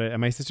family about it, and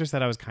my sister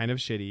said I was kind of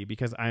shitty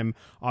because I'm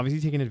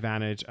obviously taking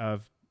advantage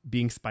of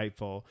being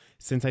spiteful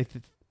since I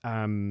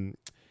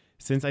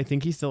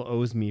think he still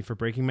owes me for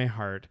breaking my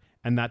heart.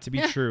 And that to be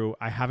true,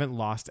 I haven't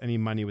lost any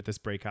money with this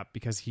breakup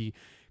because he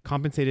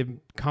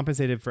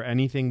compensated for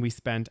anything we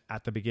spent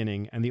at the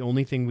beginning, and the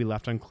only thing we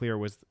left unclear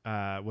was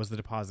the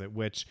deposit,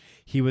 which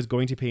he was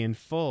going to pay in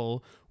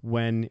full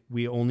when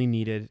we only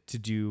needed to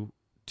do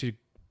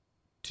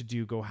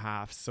go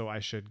half. So I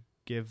should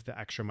give the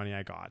extra money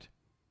I got.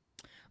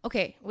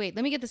 Okay, wait,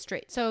 let me get this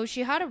straight. So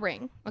she had a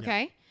ring,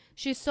 okay? Yeah.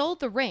 She sold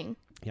the ring.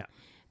 Yeah.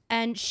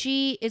 And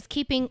she is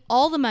keeping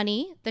all the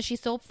money that she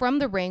sold from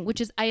the ring,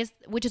 which is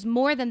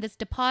more than this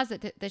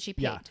deposit that she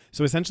paid. Yeah.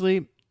 So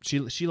essentially, she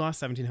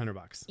lost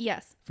 $1,700.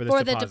 Yes.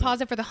 For the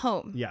deposit for the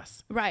home.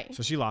 Yes. Right.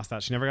 So she lost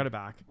that. She never got it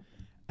back.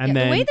 And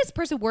then the way this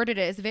person worded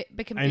it is a bit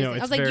confusing. I know,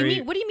 was like,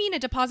 what do you mean a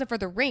deposit for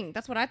the ring?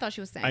 That's what I thought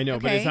she was saying. I know,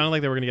 but it sounded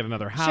like they were going to get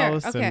another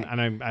house. Sure, okay.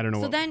 And I don't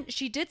know. So then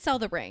she did sell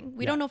the ring.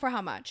 We don't know for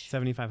how much.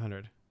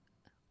 $7,500.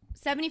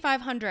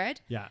 $7,500.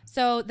 Yeah.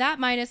 So that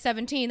minus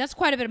 17, that's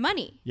quite a bit of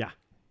money. Yeah.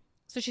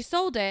 So she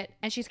sold it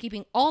and she's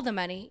keeping all the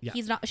money. Yeah.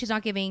 She's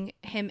not giving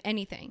him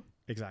anything.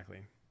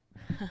 Exactly.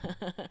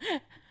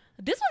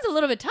 This one's a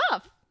little bit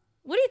tough.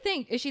 What do you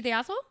think? Is she the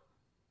asshole?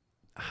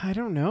 I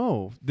don't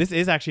know. This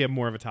is actually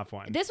more of a tough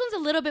one. This one's a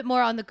little bit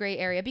more on the gray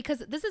area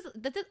because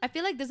I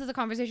feel like this is a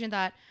conversation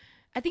that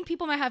I think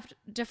people might have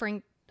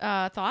differing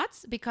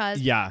thoughts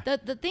because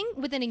the thing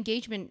with an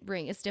engagement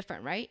ring is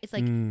different, right? It's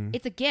like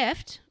it's a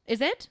gift.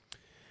 Is it?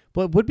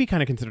 Well, it would be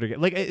kind of considered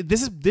like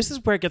this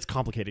is where it gets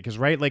complicated because,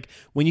 right, like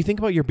when you think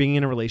about you're being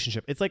in a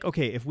relationship, it's like,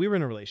 okay, if we were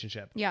in a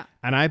relationship,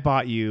 and I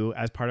bought you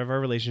as part of our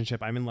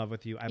relationship, I'm in love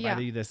with you, I buy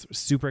you this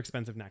super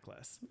expensive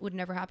necklace. Would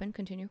never happen.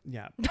 Continue.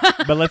 Yeah,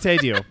 but let's say I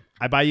do.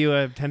 I buy you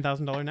a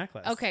 $10,000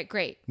 necklace. Okay,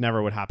 great.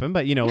 Never would happen,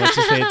 but let's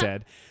just say it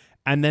did,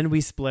 and then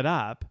we split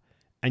up,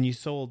 and you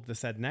sold the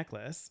said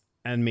necklace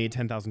and made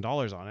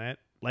 $10,000 on it.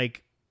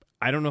 Like,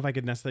 I don't know if I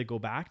could necessarily go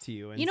back to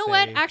you and you know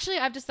what? Actually,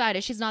 I've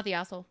decided she's not the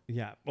asshole.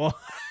 Yeah, well.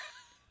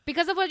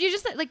 Because of what you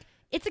just said, like,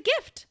 it's a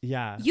gift.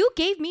 Yeah. You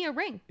gave me a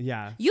ring.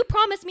 Yeah. You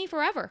promised me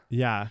forever.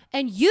 Yeah.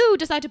 And you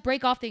decide to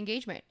break off the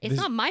engagement. It's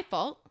not my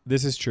fault.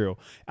 This is true.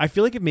 I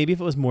feel like if it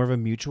was more of a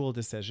mutual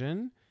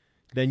decision,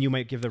 then you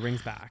might give the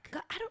rings back.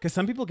 Because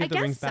some people give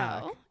the rings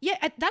back. Yeah,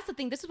 that's the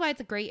thing. This is why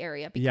it's a gray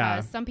area.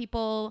 Because some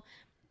people,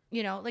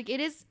 like it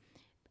is,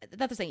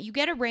 that's the thing. You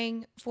get a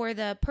ring for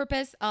the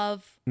purpose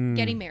of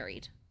getting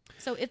married.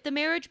 So if the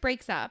marriage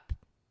breaks up,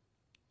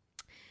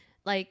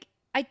 like,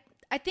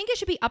 I think it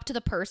should be up to the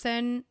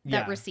person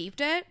that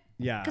received it.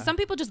 Yeah. Because some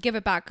people just give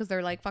it back because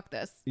they're like, fuck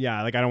this.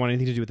 Yeah. Like, I don't want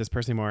anything to do with this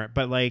person anymore.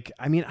 But like,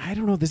 I mean, I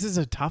don't know. This is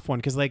a tough one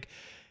because like,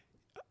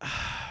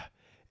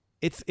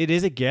 it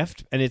is a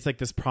gift and it's like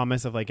this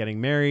promise of like getting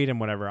married and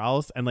whatever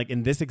else. And like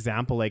in this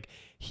example, like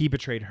he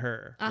betrayed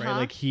her, right?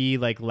 Like he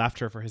like left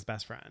her for his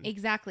best friend.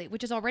 Exactly.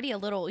 Which is already a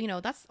little,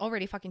 that's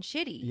already fucking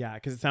shitty. Yeah.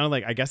 Cause it sounded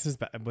like, I guess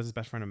was his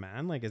best friend a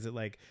man? Like, is it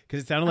like, cause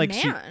it sounded like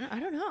man?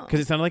 I don't know. Cause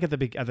it sounded like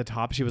at the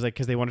top, she was like,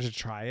 cause they wanted to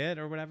try it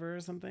or whatever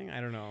or something.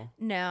 I don't know.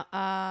 No,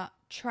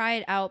 try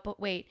it out. But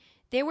wait,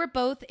 they were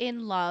both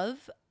in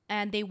love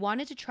and they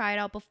wanted to try it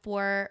out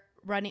before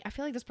running. I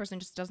feel like this person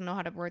just doesn't know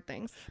how to word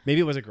things. Maybe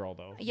it was a girl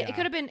though. Yeah, it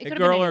could have been a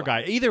girl or a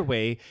guy. Either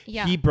way,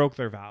 he broke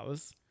their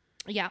vows.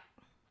 Yeah.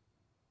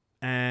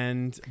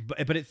 And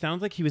but it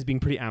sounds like he was being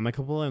pretty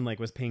amicable and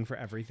like was paying for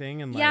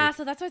everything and like,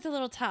 so that's why it's a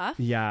little tough.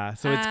 Yeah,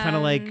 so it's kind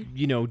of like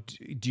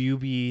do you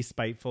be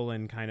spiteful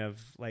and kind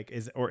of like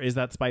is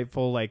that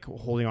spiteful like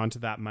holding on to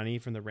that money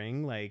from the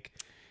ring, like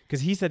because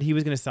he said he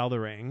was going to sell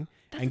the ring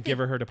and give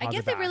her deposit. I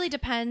guess back. It really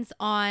depends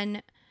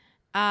on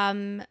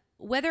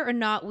whether or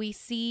not we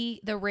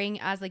see the ring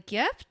as a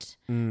gift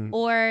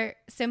or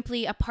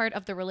simply a part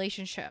of the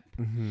relationship.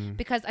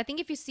 Because I think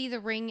if you see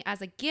the ring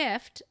as a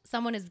gift,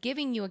 someone is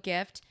giving you a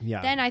gift,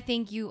 then I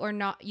think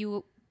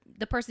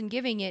the person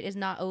giving it is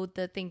not owed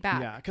the thing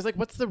back. Yeah, because like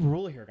what's the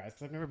rule here, guys?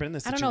 Because I've never been in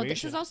this situation. I don't know.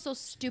 This is also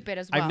stupid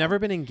as well. I've never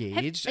been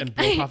engaged and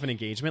broke off an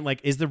engagement. Like,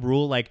 is the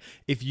rule like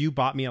if you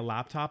bought me a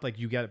laptop, like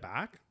you get it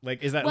back?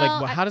 Like, is that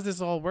how does this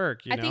all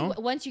work? I think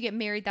once you get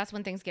married, that's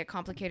when things get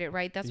complicated,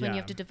 right? That's when you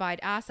have to divide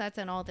assets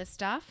and all this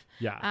stuff.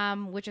 Yeah.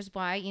 Which is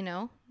why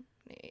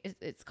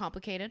it's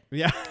complicated.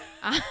 Yeah.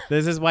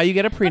 This is why you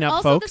get a prenup,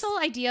 also, folks. This whole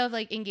idea of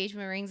like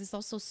engagement rings is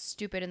also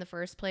stupid in the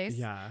first place.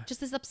 Yeah.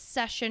 Just this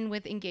obsession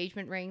with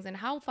engagement rings and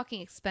how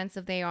fucking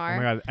expensive they are. Oh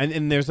my God.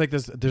 And there's like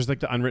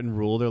the unwritten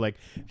rule. They're like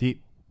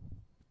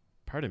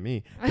pardon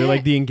me. They're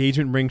like the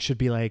engagement ring should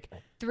be like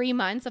 3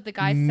 months of the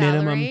guy's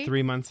minimum salary.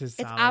 3 months his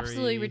It's salary.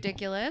 absolutely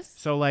ridiculous.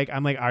 So like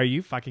I'm like, are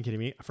you fucking kidding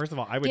me? First of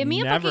all, I would Give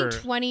me never a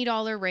fucking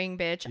 $20 ring,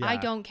 bitch. Yeah. I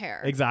don't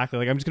care. exactly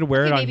like I'm just gonna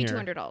wear Okay, it on maybe here.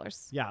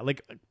 $200. Yeah,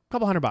 like a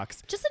couple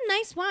 $100. Just a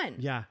nice one.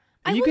 Yeah,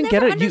 I and you will can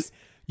get never it.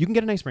 You can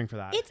get a nice ring for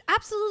that. It's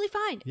absolutely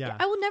fine. Yeah.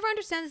 I will never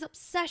understand this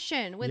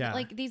obsession with Yeah.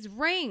 like these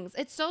rings.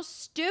 It's so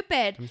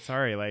stupid. I'm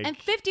sorry, like And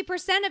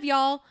 50% of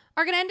y'all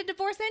are going to end in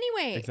divorce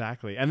anyway.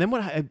 exactly. And then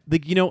what?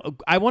 Like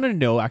I want to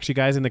know actually,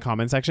 guys, in the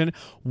comment section,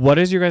 what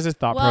is your guys'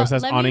 thought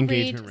process let on me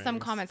engagement read some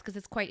rings? comments because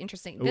it's quite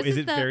interesting. Oh, is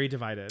it very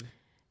divided?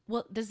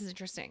 Well, this is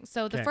interesting.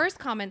 So the Okay. first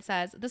comment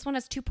says, this one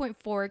has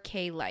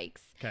 2.4K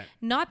likes. Okay.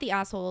 Not the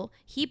asshole.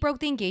 He broke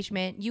the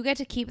engagement. You get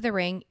to keep the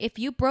ring. If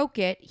you broke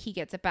it, he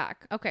gets it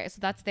back. Okay, so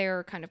that's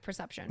their kind of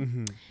perception.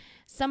 Mm-hmm.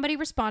 Somebody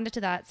responded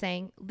to that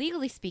saying,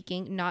 legally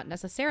speaking, not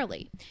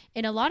necessarily.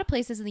 In a lot of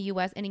places in the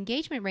U.S., an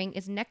engagement ring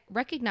is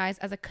recognized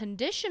as a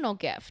conditional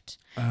gift.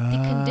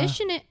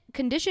 The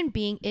condition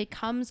being it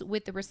comes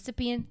with the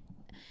recipient.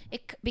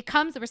 It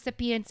becomes the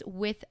recipient's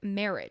with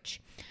marriage.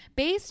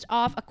 Based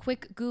off a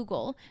quick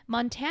Google,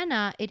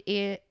 Montana, it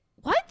is.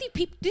 What? These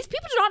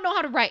people do not know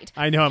how to write.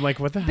 I know. I'm like,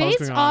 what the hell is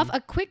Based going off on?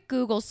 a quick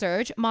Google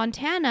search, in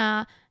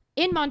Montana,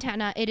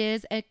 it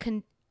is a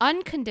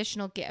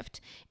unconditional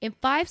gift. In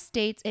 5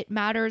 states, it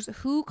matters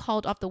who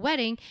called off the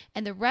wedding,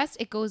 and the rest,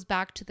 it goes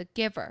back to the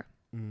giver.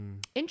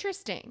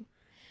 Interesting.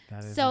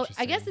 That is So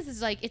I guess interesting. this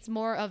is like, it's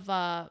more of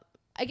a,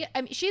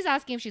 I mean, she's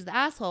asking if she's the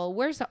asshole.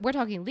 We're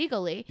talking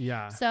legally.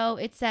 Yeah. So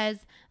it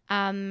says,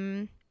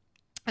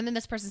 and then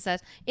this person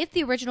says, if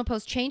the original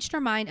post changed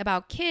her mind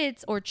about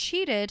kids or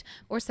cheated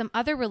or some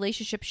other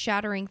relationship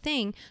shattering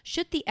thing,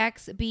 should the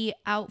ex be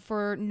out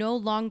for no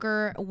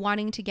longer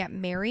wanting to get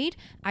married?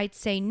 I'd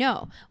say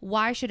no.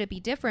 Why should it be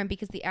different?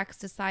 Because the ex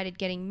decided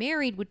getting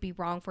married would be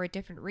wrong for a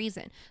different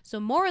reason. So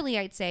morally,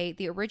 I'd say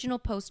the original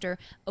poster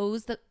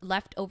owes the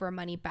leftover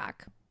money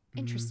back.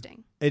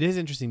 Interesting. It is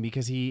interesting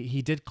because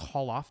he did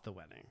call off the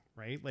wedding,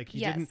 right? Like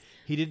Yes.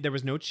 there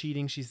was no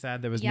cheating, she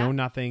said. There was Yeah. no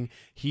nothing.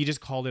 He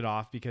just called it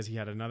off because he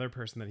had another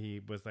person that he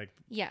was like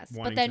Yes.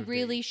 wanting But then to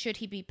really, date. should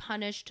he be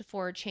punished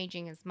for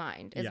changing his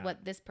mind is Yeah.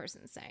 what this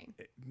person's saying.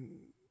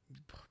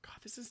 God,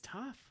 this is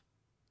tough.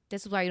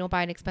 This is why you don't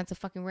buy an expensive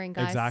fucking ring,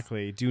 guys.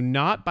 Exactly. Do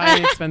not buy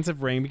an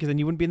expensive ring because then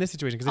you wouldn't be in this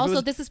situation. Because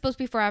Also, this is supposed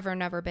to be forever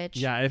and ever, bitch.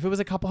 yeah, if it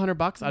was a couple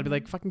 $100, I'd be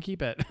like, fucking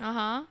keep it.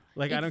 Uh-huh.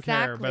 Like, I don't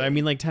care. But I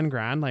mean, like 10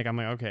 grand, like, I'm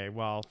like, okay,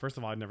 well, first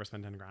of all, I'd never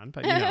spend 10 grand,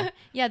 but you know.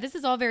 Yeah, this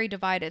is all very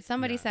divided.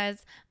 Somebody Yeah.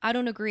 says, I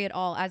don't agree at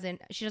all, as in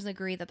she doesn't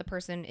agree that the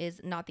person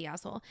is not the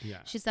asshole. Yeah.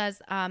 She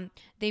says,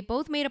 they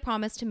both made a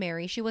promise to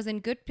marry. She was in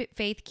good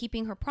faith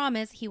keeping her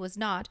promise. He was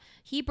not.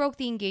 He broke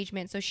the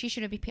engagement, so she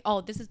shouldn't be.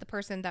 Oh, this is the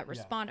person that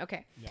responded.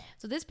 Okay. Yeah.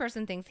 So this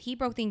person thinks he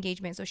broke the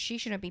engagement, so she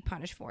shouldn't be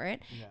punished for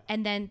it. Yeah.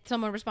 And then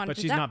someone responded But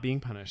to she's that. not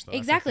being punished, though. That's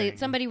the Exactly. thing.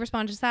 Somebody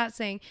responded to that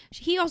saying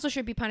he also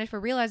should be punished for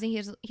realizing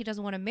he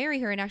doesn't want to marry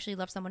her and actually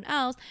love someone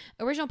else.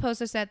 Original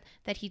poster said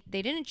that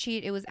they didn't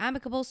cheat. It was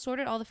amicable,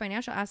 sorted all the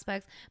financial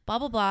aspects, blah,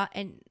 blah, blah.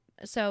 And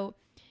so,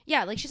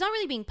 yeah, like she's not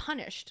really being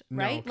punished,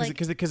 right? No, Like,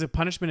 because a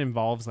punishment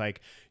involves like,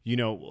 you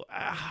know,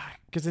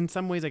 because in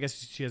some ways I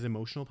guess she has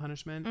emotional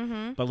punishment,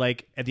 Mm-hmm. but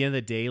like at the end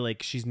of the day,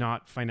 like she's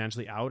not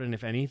financially out, and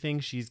if anything,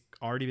 she's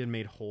already been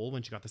made whole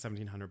when she got the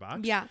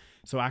 $1,700. Yeah.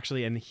 So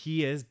actually, and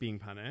he is being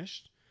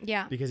punished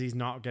yeah. because he's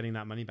not getting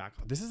that money back.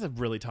 This is a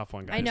really tough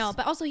one, guys. I know,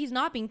 but also he's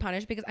not being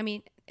punished because, I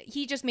mean,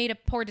 he just made a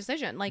poor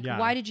decision. Like, Yeah.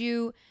 why did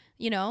you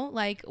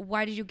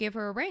give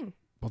her a ring?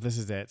 Well, this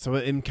is it. So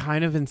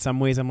in some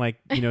ways, I'm like,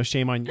 you know,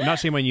 not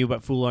shame on you,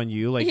 but fool on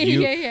you. Like Yeah,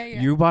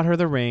 yeah. you bought her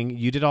the ring,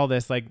 you did all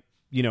this, like,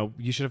 you know,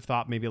 you should have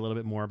thought maybe a little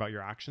bit more about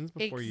your actions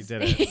before you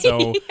did it.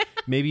 So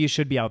maybe you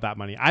should be out that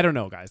money. I don't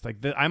know, guys. Like,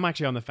 I'm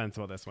actually on the fence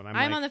about this one. I'm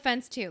like, on the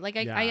fence too. Like,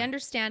 I Yeah.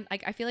 understand.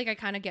 Like, I feel like I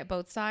kind of get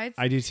both sides.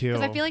 I do too.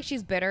 Because I feel like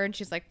she's bitter and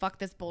she's like, fuck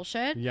this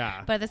bullshit.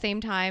 Yeah. But at the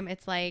same time,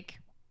 it's like,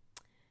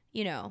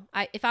 you know,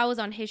 if I was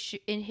on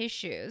in his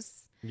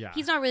shoes, Yeah.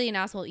 he's not really an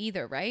asshole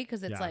either, right?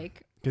 Because it's Yeah.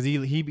 like, Because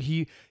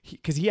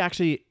he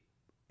actually,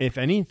 if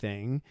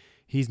anything,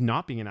 he's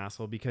not being an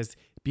asshole, because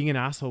being an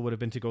asshole would have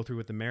been to go through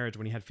with the marriage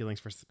when he had feelings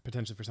for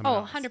potentially for someone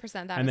else. 100%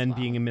 that and as then well.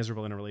 being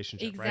miserable in a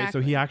relationship, right? So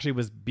Exactly. he actually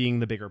was being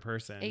the bigger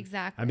person.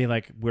 Exactly. I mean,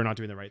 like, we're not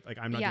doing the right, like,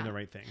 I'm not Yeah. doing the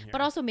right thing here.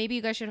 But also, maybe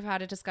you guys should have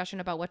had a discussion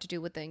about what to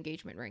do with the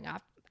engagement ring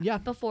yeah,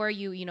 before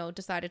you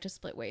decided to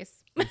split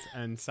ways.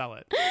 and sell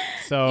it.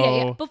 So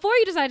Yeah. Before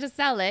you decided to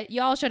sell it,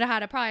 y'all should have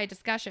had a prior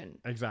discussion.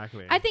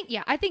 exactly. I think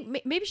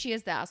maybe she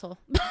is the asshole.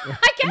 I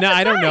can't No,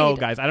 I don't know, decide.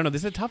 guys. I don't know.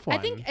 This is a tough one.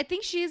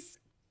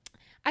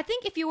 I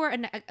think if you were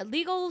a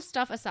legal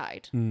stuff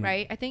aside, Mm.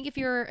 right? I think if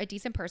you're a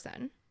decent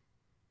person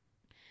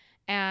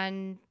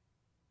and,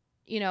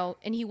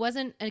 and he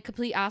wasn't a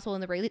complete asshole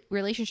in the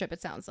relationship,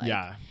 it sounds like.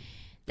 yeah.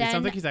 Then, it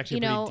sounds like he's actually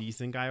a you know, pretty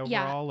decent guy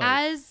Yeah. overall. Like,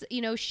 As,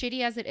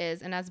 shitty as it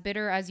is and as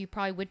bitter as you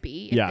probably would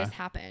be if Yeah. this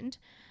happened,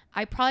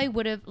 I probably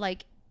would have,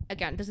 like,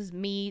 again, this is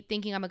me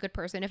thinking I'm a good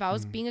person. If I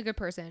was being a good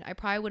person, I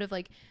probably would have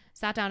like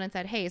sat down and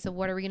said, hey, so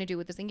what are we going to do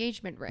with this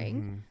engagement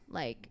ring?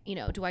 Like, you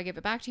know, do I give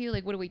it back to you?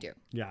 Like, what do we do?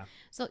 Yeah.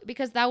 So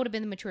because that would have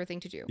been the mature thing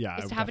to do, Yeah,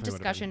 is it to have a definitely would've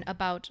discussion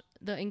about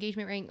the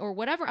engagement ring or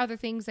whatever other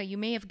things that you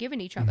may have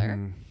given each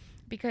other.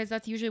 Because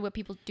that's usually what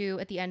people do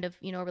at the end of,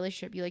 you know, a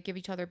relationship. You like give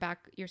each other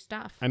back your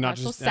stuff. And not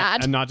That's just so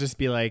sad. and not just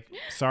be like,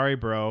 sorry,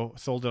 bro,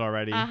 sold it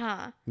already.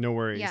 No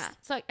worries. Yeah.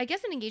 So I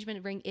guess an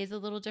engagement ring is a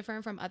little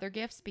different from other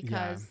gifts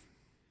because,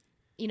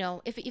 you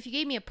know, if you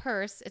gave me a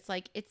purse, it's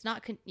like it's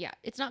not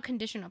it's not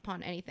conditioned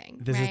upon anything.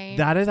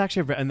 That is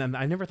actually, and then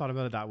I never thought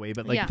about it that way,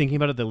 but like Yeah. thinking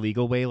about it the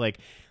legal way, like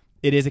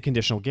it is a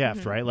conditional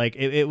gift, right? Like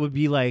it would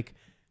be like,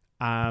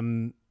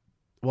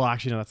 well,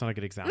 actually, no, that's not a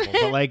good example.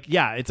 But like,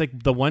 yeah, it's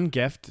like the one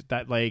gift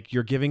that like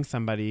you're giving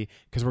somebody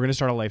because we're going to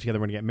start a life together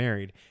when we get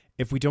married.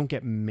 If we don't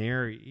get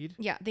married,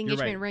 Yeah, the you're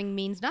engagement right. ring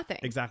means nothing.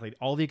 Exactly.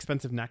 All the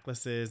expensive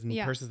necklaces and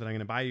Yeah. purses that I'm going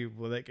to buy you,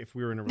 well, like if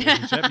we were in a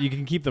relationship, you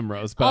can keep them,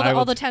 Rose. But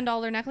All the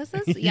 $10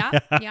 necklaces. Yeah.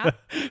 Yeah.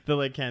 the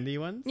like candy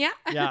ones. Yeah.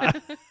 Yeah.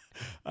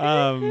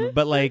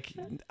 But like,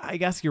 I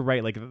guess you're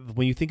right. Like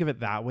when you think of it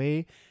that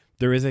way,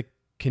 there is a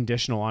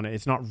conditional on it.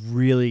 It's not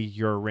really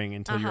your ring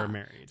until you're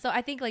married. So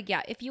I think like,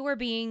 yeah, if you were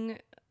being,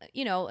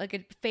 you know, like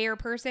a fair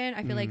person,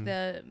 I feel like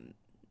the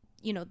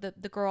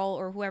girl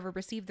or whoever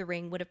received the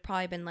ring would have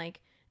probably been like,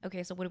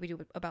 okay, so what do we do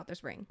about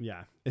this ring?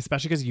 Yeah,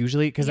 especially because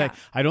usually, because Yeah.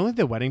 I don't think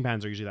the wedding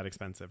bands are usually that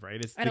expensive,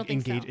 right? It's I don't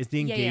think so. It's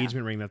the Yeah, yeah.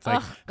 engagement ring that's like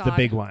Ugh, the God.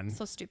 big one.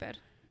 So stupid.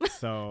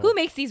 So Who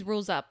makes these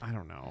rules up? I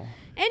don't know.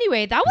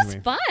 Anyway, that was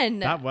Anyway, fun.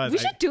 that was- We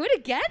should do it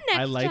again next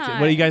time. I liked it.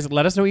 What do you guys?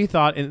 Let us know what you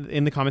thought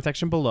in the comment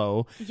section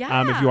below.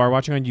 Yeah. If you are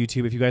watching on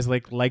YouTube, if you guys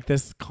like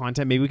this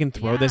content, maybe we can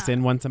throw this Yeah.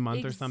 in once a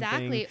month or something.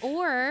 Exactly.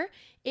 Or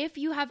if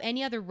you have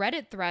any other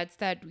Reddit threads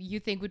that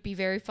you think would be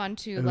very fun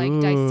to like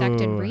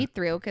dissect and Ooh. read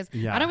through, because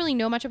Yeah. I don't really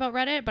know much about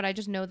Reddit, but I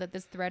just know that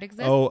this thread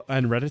exists. Oh,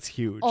 and Reddit's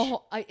huge.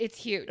 It's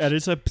huge. And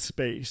it's a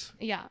space.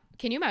 Yeah.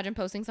 Can you imagine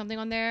posting something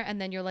on there and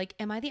then you're like,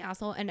 am I the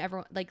asshole? And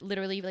everyone, like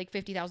literally like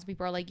 50,000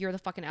 people are like, you're the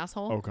fucking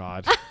asshole. Oh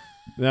God.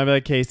 And I'll be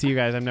like, okay, see you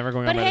guys. I'm never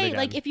going But on Reddit hey, again.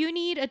 like if you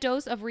need a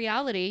dose of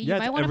reality, you yeah,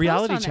 might it's want a to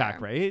reality post on check,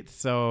 there. right?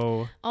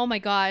 So Oh my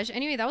gosh.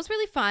 Anyway, that was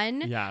really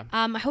fun. Yeah.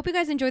 I hope you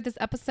guys enjoyed this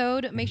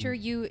episode. Make sure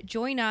you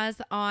join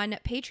us on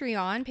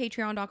Patreon,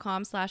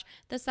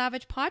 patreon.com/The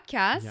Savage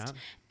Podcast. Yeah.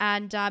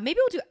 And maybe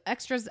we'll do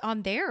extras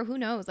on there. Who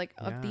knows? Like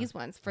of Yeah. these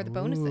ones for the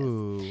bonuses.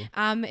 Ooh.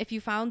 If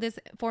you found this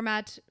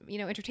format, you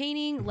know,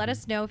 entertaining, let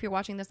us know. If you're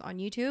watching this on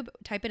YouTube,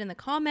 type it in the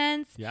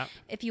comments. Yeah.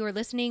 If you are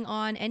listening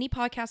on any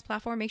podcast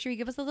platform, make sure you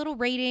give us a little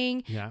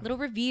rating, Yeah. little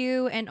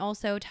review, and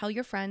also tell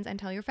your friends and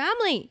tell your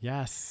family.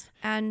 Yes.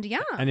 And yeah.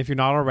 And if you're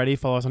not already,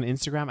 follow us on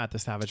Instagram at The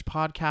Savage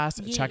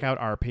Podcast. Yeah. Check out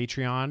our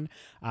Patreon,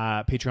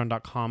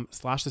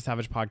 patreon.com/The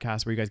Savage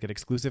Podcast, where you guys get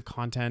exclusive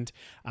content.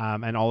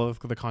 And all of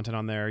the content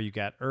on there, you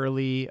get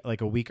early,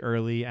 like a week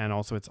early. And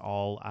also it's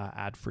all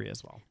ad free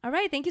as well. All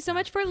right. Thank you so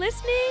much for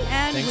listening.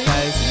 And Thanks, we'll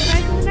guys. see you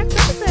guys in the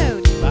next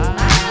episode. Bye.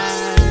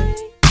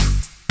 Bye.